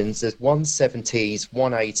 questions. There's 1 70s,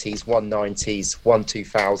 1 80s, 1 90s, 1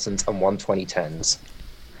 2000s, and 1 2010s.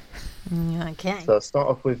 Okay. So I'll start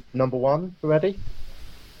off with number 1. Ready?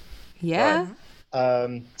 Yeah.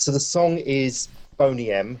 Right. So the song is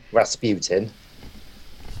Boney M, Rasputin.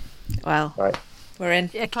 Well, Right. we're in.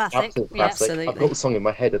 A classic. Absolute Yeah, classic. absolutely. I've got the song in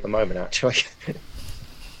my head at the moment, actually,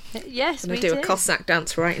 Yes, I'm me going to do too. a Cossack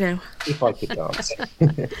dance right now. if I could dance.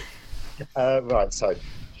 Right, so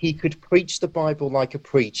he could preach the Bible like a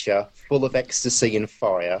preacher, full of ecstasy and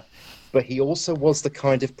fire, but he also was the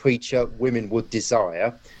kind of preacher women would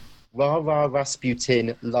desire. Rah, rah,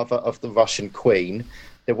 Rasputin, lover of the Russian queen.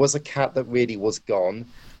 There was a cat that really was gone.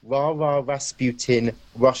 Rah, rah, Rasputin,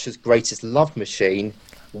 Russia's greatest love machine.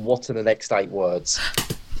 What are the next 8 words?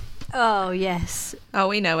 Oh yes. Oh,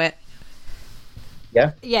 we know it.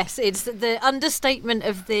 Yeah? Yes, it's the understatement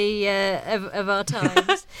of the of our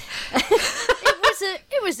times.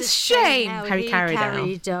 it was a Shame how how he he carried on.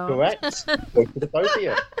 on. Correct. Go for the both of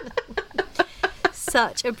you.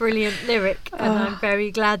 Such a brilliant lyric, and I'm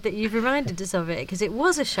very glad that you've reminded us of it, because it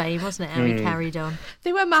was a shame, wasn't it, how he carried on.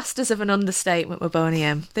 They were masters of an understatement with Boney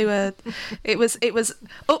M. They were. It was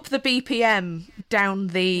up the BPM, down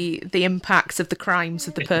the impacts of the crimes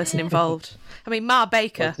of the person involved. I mean, Ma I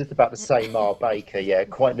Baker. was just about to say Ma Baker, yeah,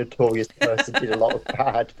 quite notorious person, did a lot of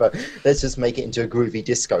bad, but let's just make it into a groovy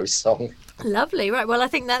disco song. Lovely, right? Well, I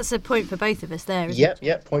think that's a point for both of us there. Isn't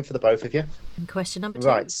Yep, point for the both of you. it? Question number 2.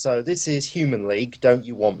 Right, so this is Human League, Don't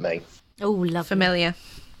You Want Me? Oh, lovely. Familiar.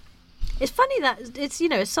 It's funny that it's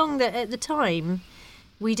a song that at the time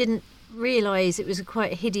we didn't realise it was a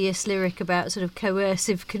quite hideous lyric about sort of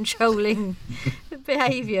coercive, controlling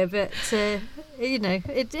behaviour, but anyway,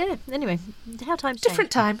 how times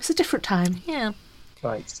Different time. It's a different time. change. Yeah.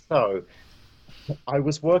 Right, so I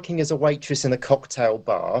was working as a waitress in a cocktail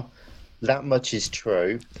bar. That much is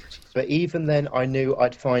true. But even then, I knew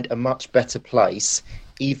I'd find a much better place,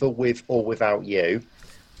 either with or without you.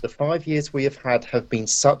 The 5 years we have been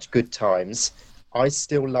such good times. I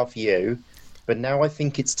still love you. But now I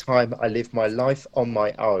think it's time I live my life on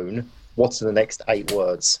my own. What are the next 8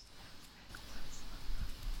 words?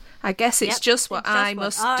 I guess it's Yep, just what it's I what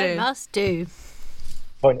must I do. must do.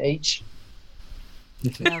 Point each.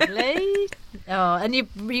 Lovely. Oh, and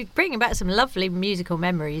you're bringing back some lovely musical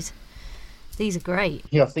memories. These are great.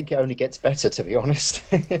 Yeah, I think it only gets better, to be honest.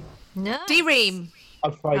 No. D-Ream.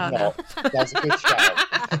 I'm afraid Oh, not. That's a good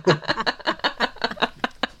shout.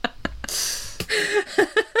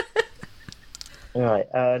 All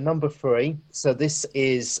right, number 3. So this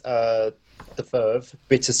is the Verve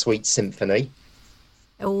Bittersweet Symphony.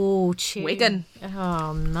 Oh, tune. Wigan.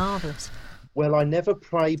 Oh, marvellous. Well, I never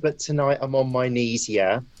pray, but tonight I'm on my knees,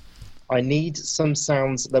 yeah. I need some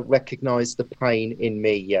sounds that recognise the pain in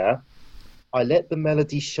me, yeah. I let the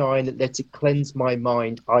melody shine, let it cleanse my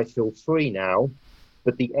mind. I feel free now,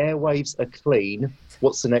 but the airwaves are clean.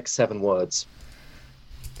 What's the next 7 words?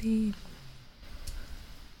 Oh, do you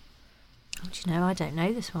know, I don't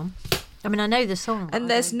know this one. I mean, I know the song. but I And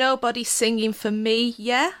there's don't- nobody singing for me,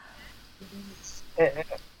 yeah?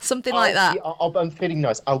 Something like that. I'm feeling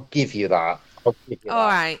nice. I'll give you that. I'll give you that. All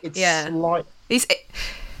right, It's yeah. slight-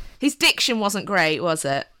 His diction wasn't great, was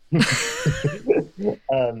it?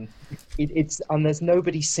 It's and there's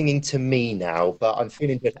nobody singing to me now, but I'm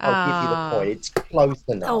feeling good. I'll give you the point. It's close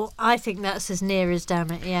enough. Oh, I think that's as near as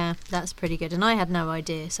damn it. Yeah, that's pretty good. And I had no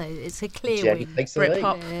idea, so it's a clear Jenny win. takes the lead.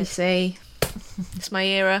 Britpop, you see. It's my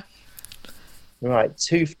era. Right,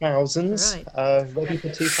 2000s. Right. Ready for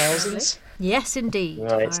 2000s? Yes, indeed.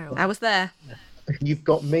 Right. Fire away. I was there. You've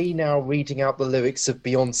got me now reading out the lyrics of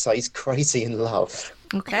Beyonce's Crazy in Love.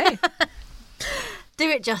 Okay. Do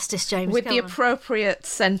it justice, James. With come the on. appropriate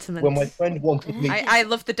sentiment. Well, my friend wanted me. I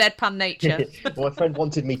love the deadpan nature. My friend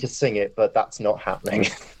wanted me to sing it, but that's not happening.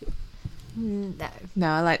 No. No,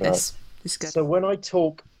 I like this. It's good. So when I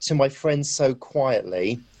talk to my friends so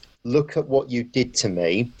quietly, look at what you did to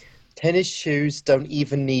me. Tennis shoes don't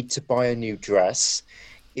even need to buy a new dress.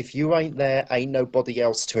 If you ain't there, ain't nobody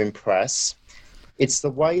else to impress. It's the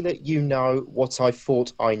way that you know what I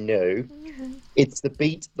thought I knew. It's the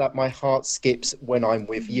beat that my heart skips when I'm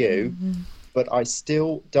with you. But I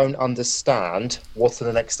still don't understand. What are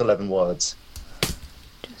the next 11 words?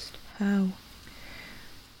 Just how.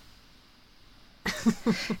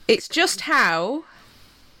 It's just how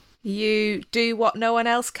you do what no one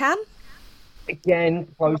else can. Again,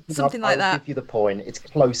 close enough. Something like I'll that. give you the point. It's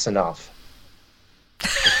close enough.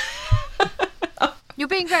 You're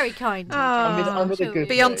being very kind. to me, Oh, James. I'm in a Sure good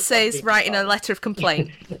we- Beyonce's writing a letter of complaint.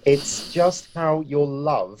 It's just how your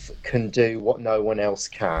love can do what no one else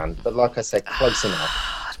can. But like I said, close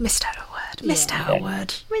enough. Missed out a word. Missed out a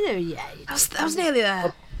word. Well, yeah, I was nearly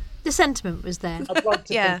there. the sentiment was there. I'd like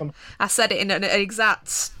to Yeah. think I said it in an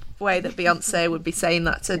exact way that Beyonce would be saying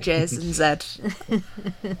that to Jason Zed.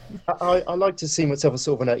 I like to see myself as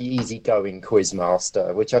sort of an easygoing quiz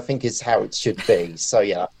master, which I think is how it should be. So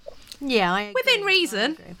yeah, Yeah, I agree. Within reason.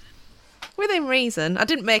 I agree. Within reason. I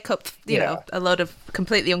didn't make up, you Yeah. know, a load of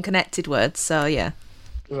completely unconnected words, so yeah.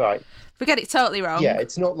 right. If we get it totally wrong, Yeah,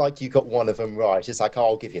 it's not like you got one of them right. It's like, oh,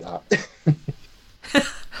 I'll give you that.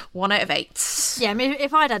 1 out of 8. Yeah, I mean,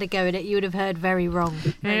 if I'd had a go at it, you would have heard very wrong.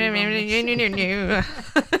 Very wrong.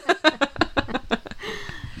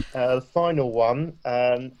 The final one.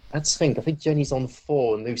 Let's think. I think Jenny's on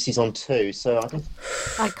 4 and Lucy's on 2. So I think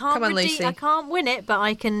I can't. Come on, Lucy. I can't win it, but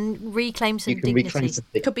I can reclaim some you can dignity. reclaim some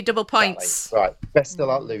dignity. Could be double points. Right. Best of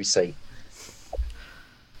luck, Lucy.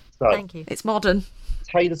 So, Thank you. It's modern.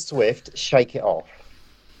 Taylor Swift, Shake It Off.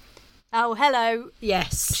 Oh, hello.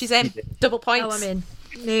 Yes. She's in. Double points. Oh, I'm in.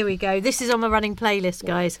 Here we go. This is on my running playlist,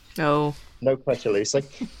 guys. Oh. No pressure, Lucy.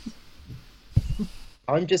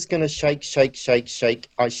 I'm just going to shake, shake, shake, shake.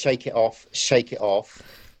 I shake it off, shake it off.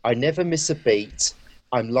 I never miss a beat.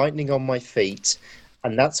 I'm lightning on my feet.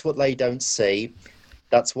 And that's what they don't see.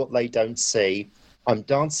 That's what they don't see. I'm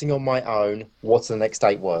dancing on my own. What are the next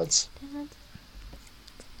 8 words?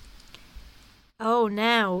 Oh,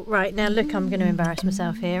 now. Right, now look, I'm going to embarrass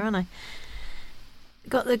myself here, aren't I?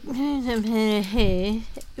 Got the...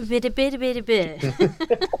 bit.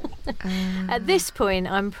 At this point,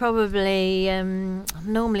 I'm probably I'm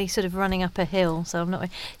normally sort of running up a hill, so I'm not...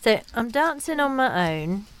 So I'm dancing on my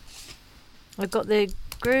own. I've got the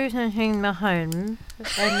groove and hing my home,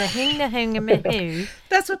 and the hing and my hoo.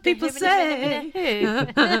 That's what people say.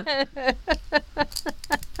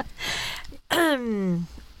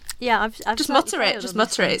 Yeah, I've Just slightly mutter it. failed Just on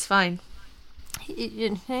mutter it. this It's fine.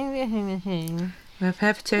 one. I've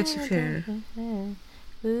had to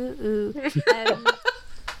Ooh, ooh.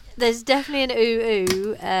 There's definitely an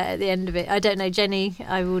ooh at the end of it. I don't know, Jenny.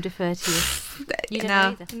 I will defer to you. You don't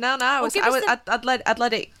know either. No. I was. give us the- I'd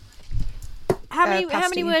let it. How many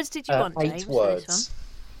past you. words did you want, James? 8 for this words.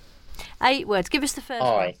 8 words. Give us the first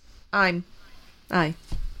one. Aye.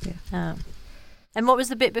 Oh. And what was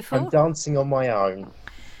the bit before? I'm dancing on my own.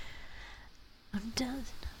 I'm dancing.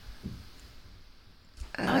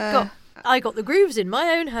 I got the grooves in my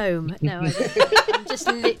own home. No, I'm just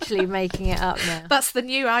literally making it up now. That's the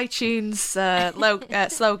new iTunes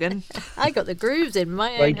slogan. I got the grooves in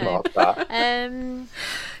my own home. Trademark that.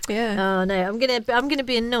 Yeah. Oh no, I'm gonna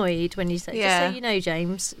be annoyed when you say. Just so you know,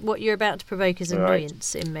 James, what you're about to provoke is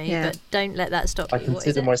annoyance in me. Yeah. But don't let that stop I you. What is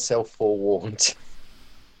consider it? myself forewarned.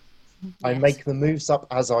 I Yes. make the moves up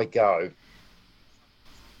as I go.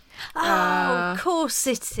 Oh, of course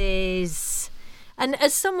it is. And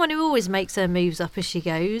as someone who always makes her moves up as she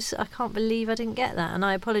goes, I can't believe I didn't get that. And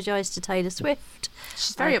I apologise to Taylor Swift.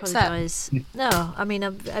 She's very upset. No, I mean,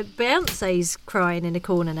 Beyonce's crying in a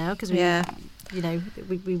corner now because we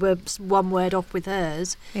were one word off with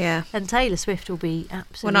hers. Yeah. And Taylor Swift will be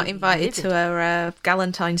absolutely. We're not invited to her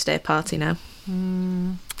Galentine's Day party now.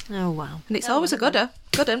 Oh, wow. And it's always a good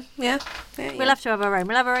one, yeah. We'll have to have our own.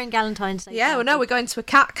 We'll have our own Galentine's Day. Yeah, well, no, we're going to a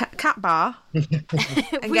cat bar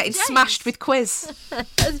and getting smashed with quiz.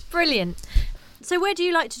 That's brilliant. So where do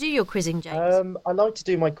you like to do your quizzing, James? I like to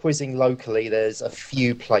do my quizzing locally. There's a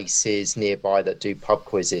few places nearby that do pub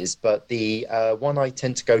quizzes, but the one I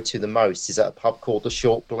tend to go to the most is at a pub called the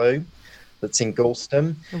Short Blue that's in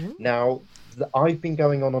Galston. Mm-hmm. Now, I've been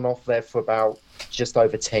going on and off there for about just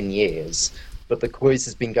over 10 years, but the quiz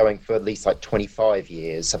has been going for at least like 25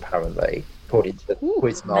 years, apparently, according to the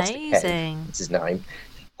quiz master, amazing. Ken, that's his name.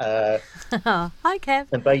 Hi, Kev.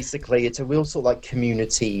 And basically, it's a real sort of like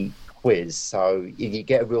community quiz. So you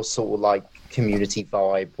get a real sort of like community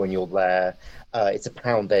vibe when you're there. It's a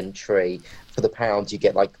 £1 entry. For the £1, you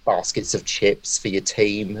get like baskets of chips for your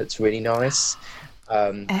team. It's really nice.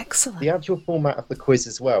 Excellent. The actual format of the quiz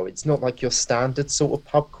as well, it's not like your standard sort of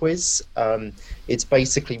pub quiz. It's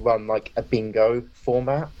basically run like a bingo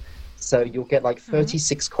format. So you'll get like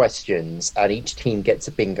 36 questions and each team gets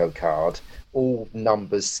a bingo card, all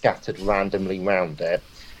numbers scattered randomly around it.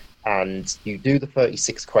 And you do the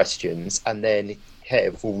 36 questions and then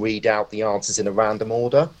Kev will read out the answers in a random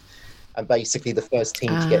order. And basically the first team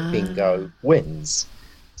to get bingo wins.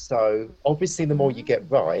 So obviously the more you get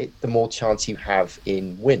right, the more chance you have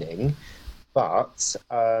in winning. But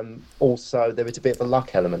also there is a bit of a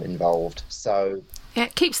luck element involved. So Yeah,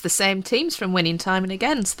 it keeps the same teams from winning time and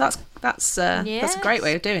again. So that's a great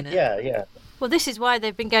way of doing it. yeah. Well, this is why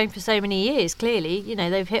they've been going for so many years. Clearly,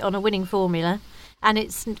 they've hit on a winning formula, and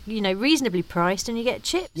it's reasonably priced, and you get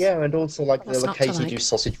chips. Yeah, and also like What's they'll not to occasionally like? do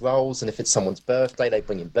sausage rolls, and if it's someone's birthday, they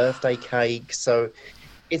bring in birthday cake. So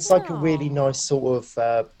it's like a really nice sort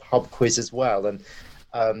of pub quiz as well.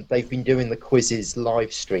 And they've been doing the quizzes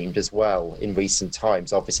live streamed as well in recent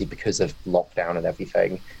times, obviously because of lockdown and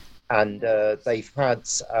everything. And they've had,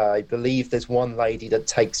 I believe, there's one lady that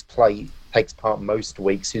takes part most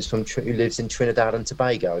weeks who lives in Trinidad and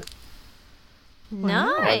Tobago.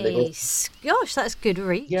 Nice. Gosh, that's good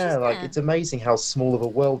reach. Yeah, isn't like it? it's amazing how small of a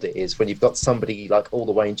world it is when you've got somebody like all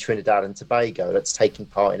the way in Trinidad and Tobago that's taking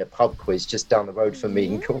part in a pub quiz just down the road from me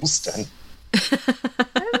in Galston.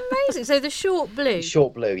 Amazing. So the Short Blue.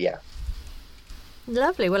 Short Blue, yeah.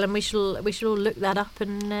 Lovely. Well, and we shall all look that up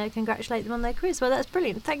and congratulate them on their quiz. Well, that's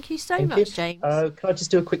brilliant. Thank you so Thank you. much, James. Can I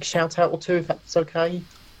just do a quick shout out or two if that's okay?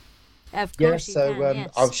 Of Yeah, course you so can,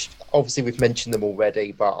 yes. obviously we've mentioned them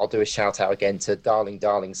already, but I'll do a shout out again to Darling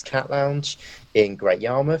Darling's Cat Lounge in Great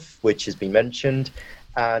Yarmouth, which has been mentioned,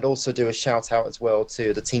 and also do a shout out as well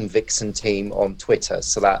to the Team Vixen team on Twitter.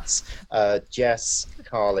 So that's Jess,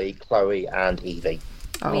 Carly, Chloe, and Evie.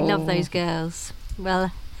 We love those girls.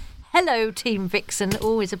 Well, hello, Team Vixen.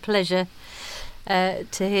 Always a pleasure to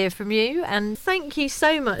hear from you. And thank you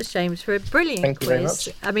so much, James, for a brilliant Thank you quiz. very much.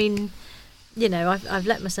 I mean, I've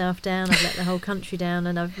let myself down, I've let the whole country down,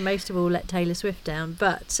 and I've most of all let Taylor Swift down.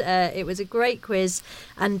 But it was a great quiz,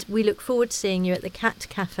 and we look forward to seeing you at the Cat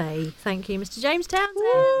Cafe. Thank you, Mr. James Townsend.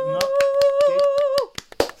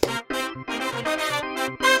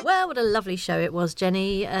 Well, what a lovely show it was,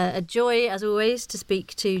 Jenny. A joy, as always, to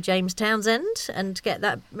speak to James Townsend and get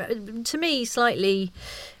that, to me, slightly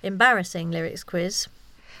embarrassing lyrics quiz.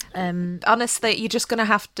 Honestly, you're just going to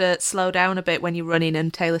have to slow down a bit when you're running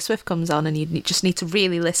and Taylor Swift comes on, and you just need to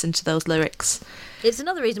really listen to those lyrics. It's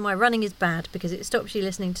another reason why running is bad, because it stops you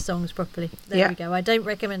listening to songs properly. There Yeah. we go. I don't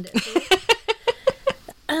recommend it at all.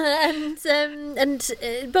 and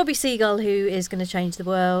Bobby Seagull, who is going to change the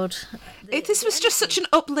world. This was just such an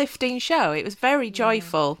uplifting show. It was very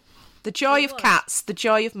joyful. The joy of cats, the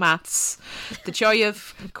joy of maths, the joy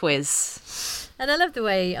of quiz. And I love the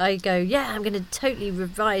way I go, I'm going to totally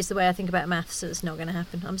revise the way I think about maths, so it's not going to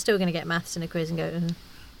happen. I'm still going to get maths in a quiz and go,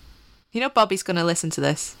 You know Bobby's going to listen to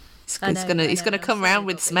this. He's going to come round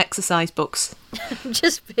with some exercise books. I'm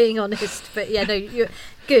just being honest, but yeah, no, you're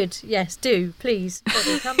good. Yes, do please,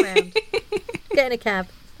 Bobby, come round. Get in a cab.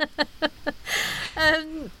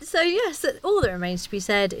 So yes, all that remains to be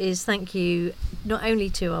said is thank you not only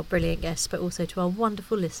to our brilliant guests but also to our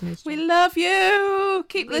wonderful listeners. We love you.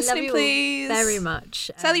 Keep listening, love you please. Very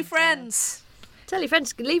much. Tell your friends. Tell your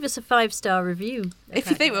friends. Leave us a 5-star review. If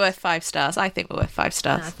you think we're worth 5 stars, I think we're worth 5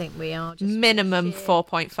 stars. I think we are. Just minimum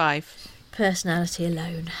 4.5. Personality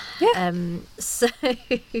alone. Yeah. So,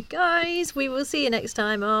 guys, we will see you next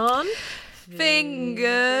time on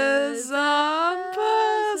Fingers on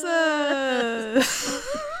Buzzers.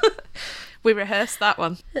 We rehearsed that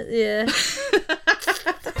one. Yeah.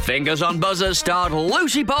 Fingers on Buzzers starred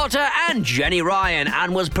Lucy Porter and Jenny Ryan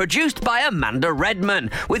and was produced by Amanda Redman,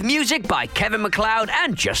 with music by Kevin MacLeod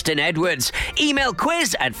and Justin Edwards. Email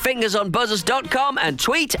quiz@fingersonbuzzers.com and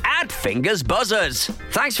tweet @fingersbuzzers.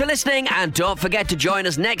 Thanks for listening, and don't forget to join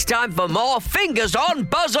us next time for more Fingers on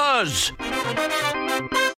Buzzers.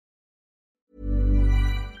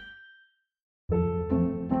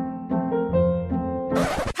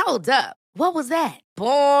 Hold up. What was that?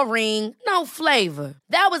 Boring. No flavor.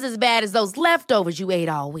 That was as bad as those leftovers you ate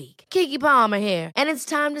all week. Keke Palmer here, and it's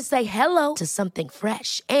time to say hello to something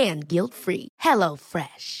fresh and guilt-free. Hello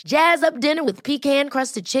Fresh. Jazz up dinner with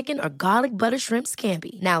pecan-crusted chicken or garlic butter shrimp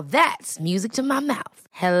scampi. Now that's music to my mouth.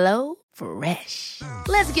 Hello Fresh.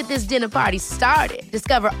 Let's get this dinner party started.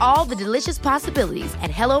 Discover all the delicious possibilities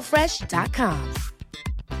at hellofresh.com.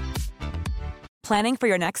 Planning for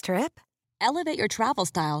your next trip? Elevate your travel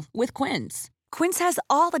style with Quince. Quince has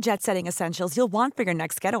all the jet-setting essentials you'll want for your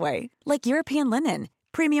next getaway, like European linen,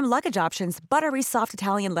 premium luggage options, buttery soft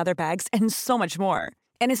Italian leather bags, and so much more.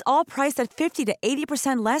 And is all priced at 50 to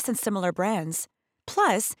 80% less than similar brands.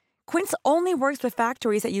 Plus, Quince only works with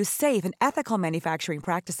factories that use safe and ethical manufacturing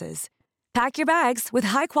practices. Pack your bags with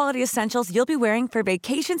high-quality essentials you'll be wearing for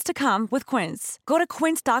vacations to come with Quince. Go to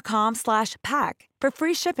quince.com/pack for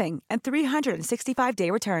free shipping and 365-day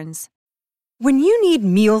returns. When you need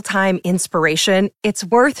mealtime inspiration, it's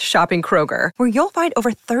worth shopping Kroger, where you'll find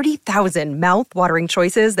over 30,000 mouth-watering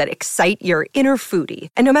choices that excite your inner foodie.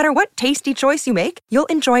 And no matter what tasty choice you make, you'll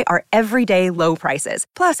enjoy our everyday low prices,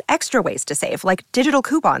 plus extra ways to save, like digital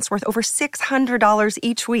coupons worth over $600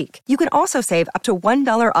 each week. You can also save up to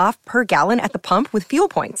 $1 off per gallon at the pump with fuel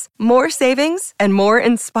points. More savings and more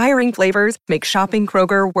inspiring flavors make shopping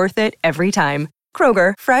Kroger worth it every time.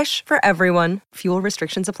 Kroger, fresh for everyone. Fuel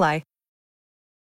restrictions apply.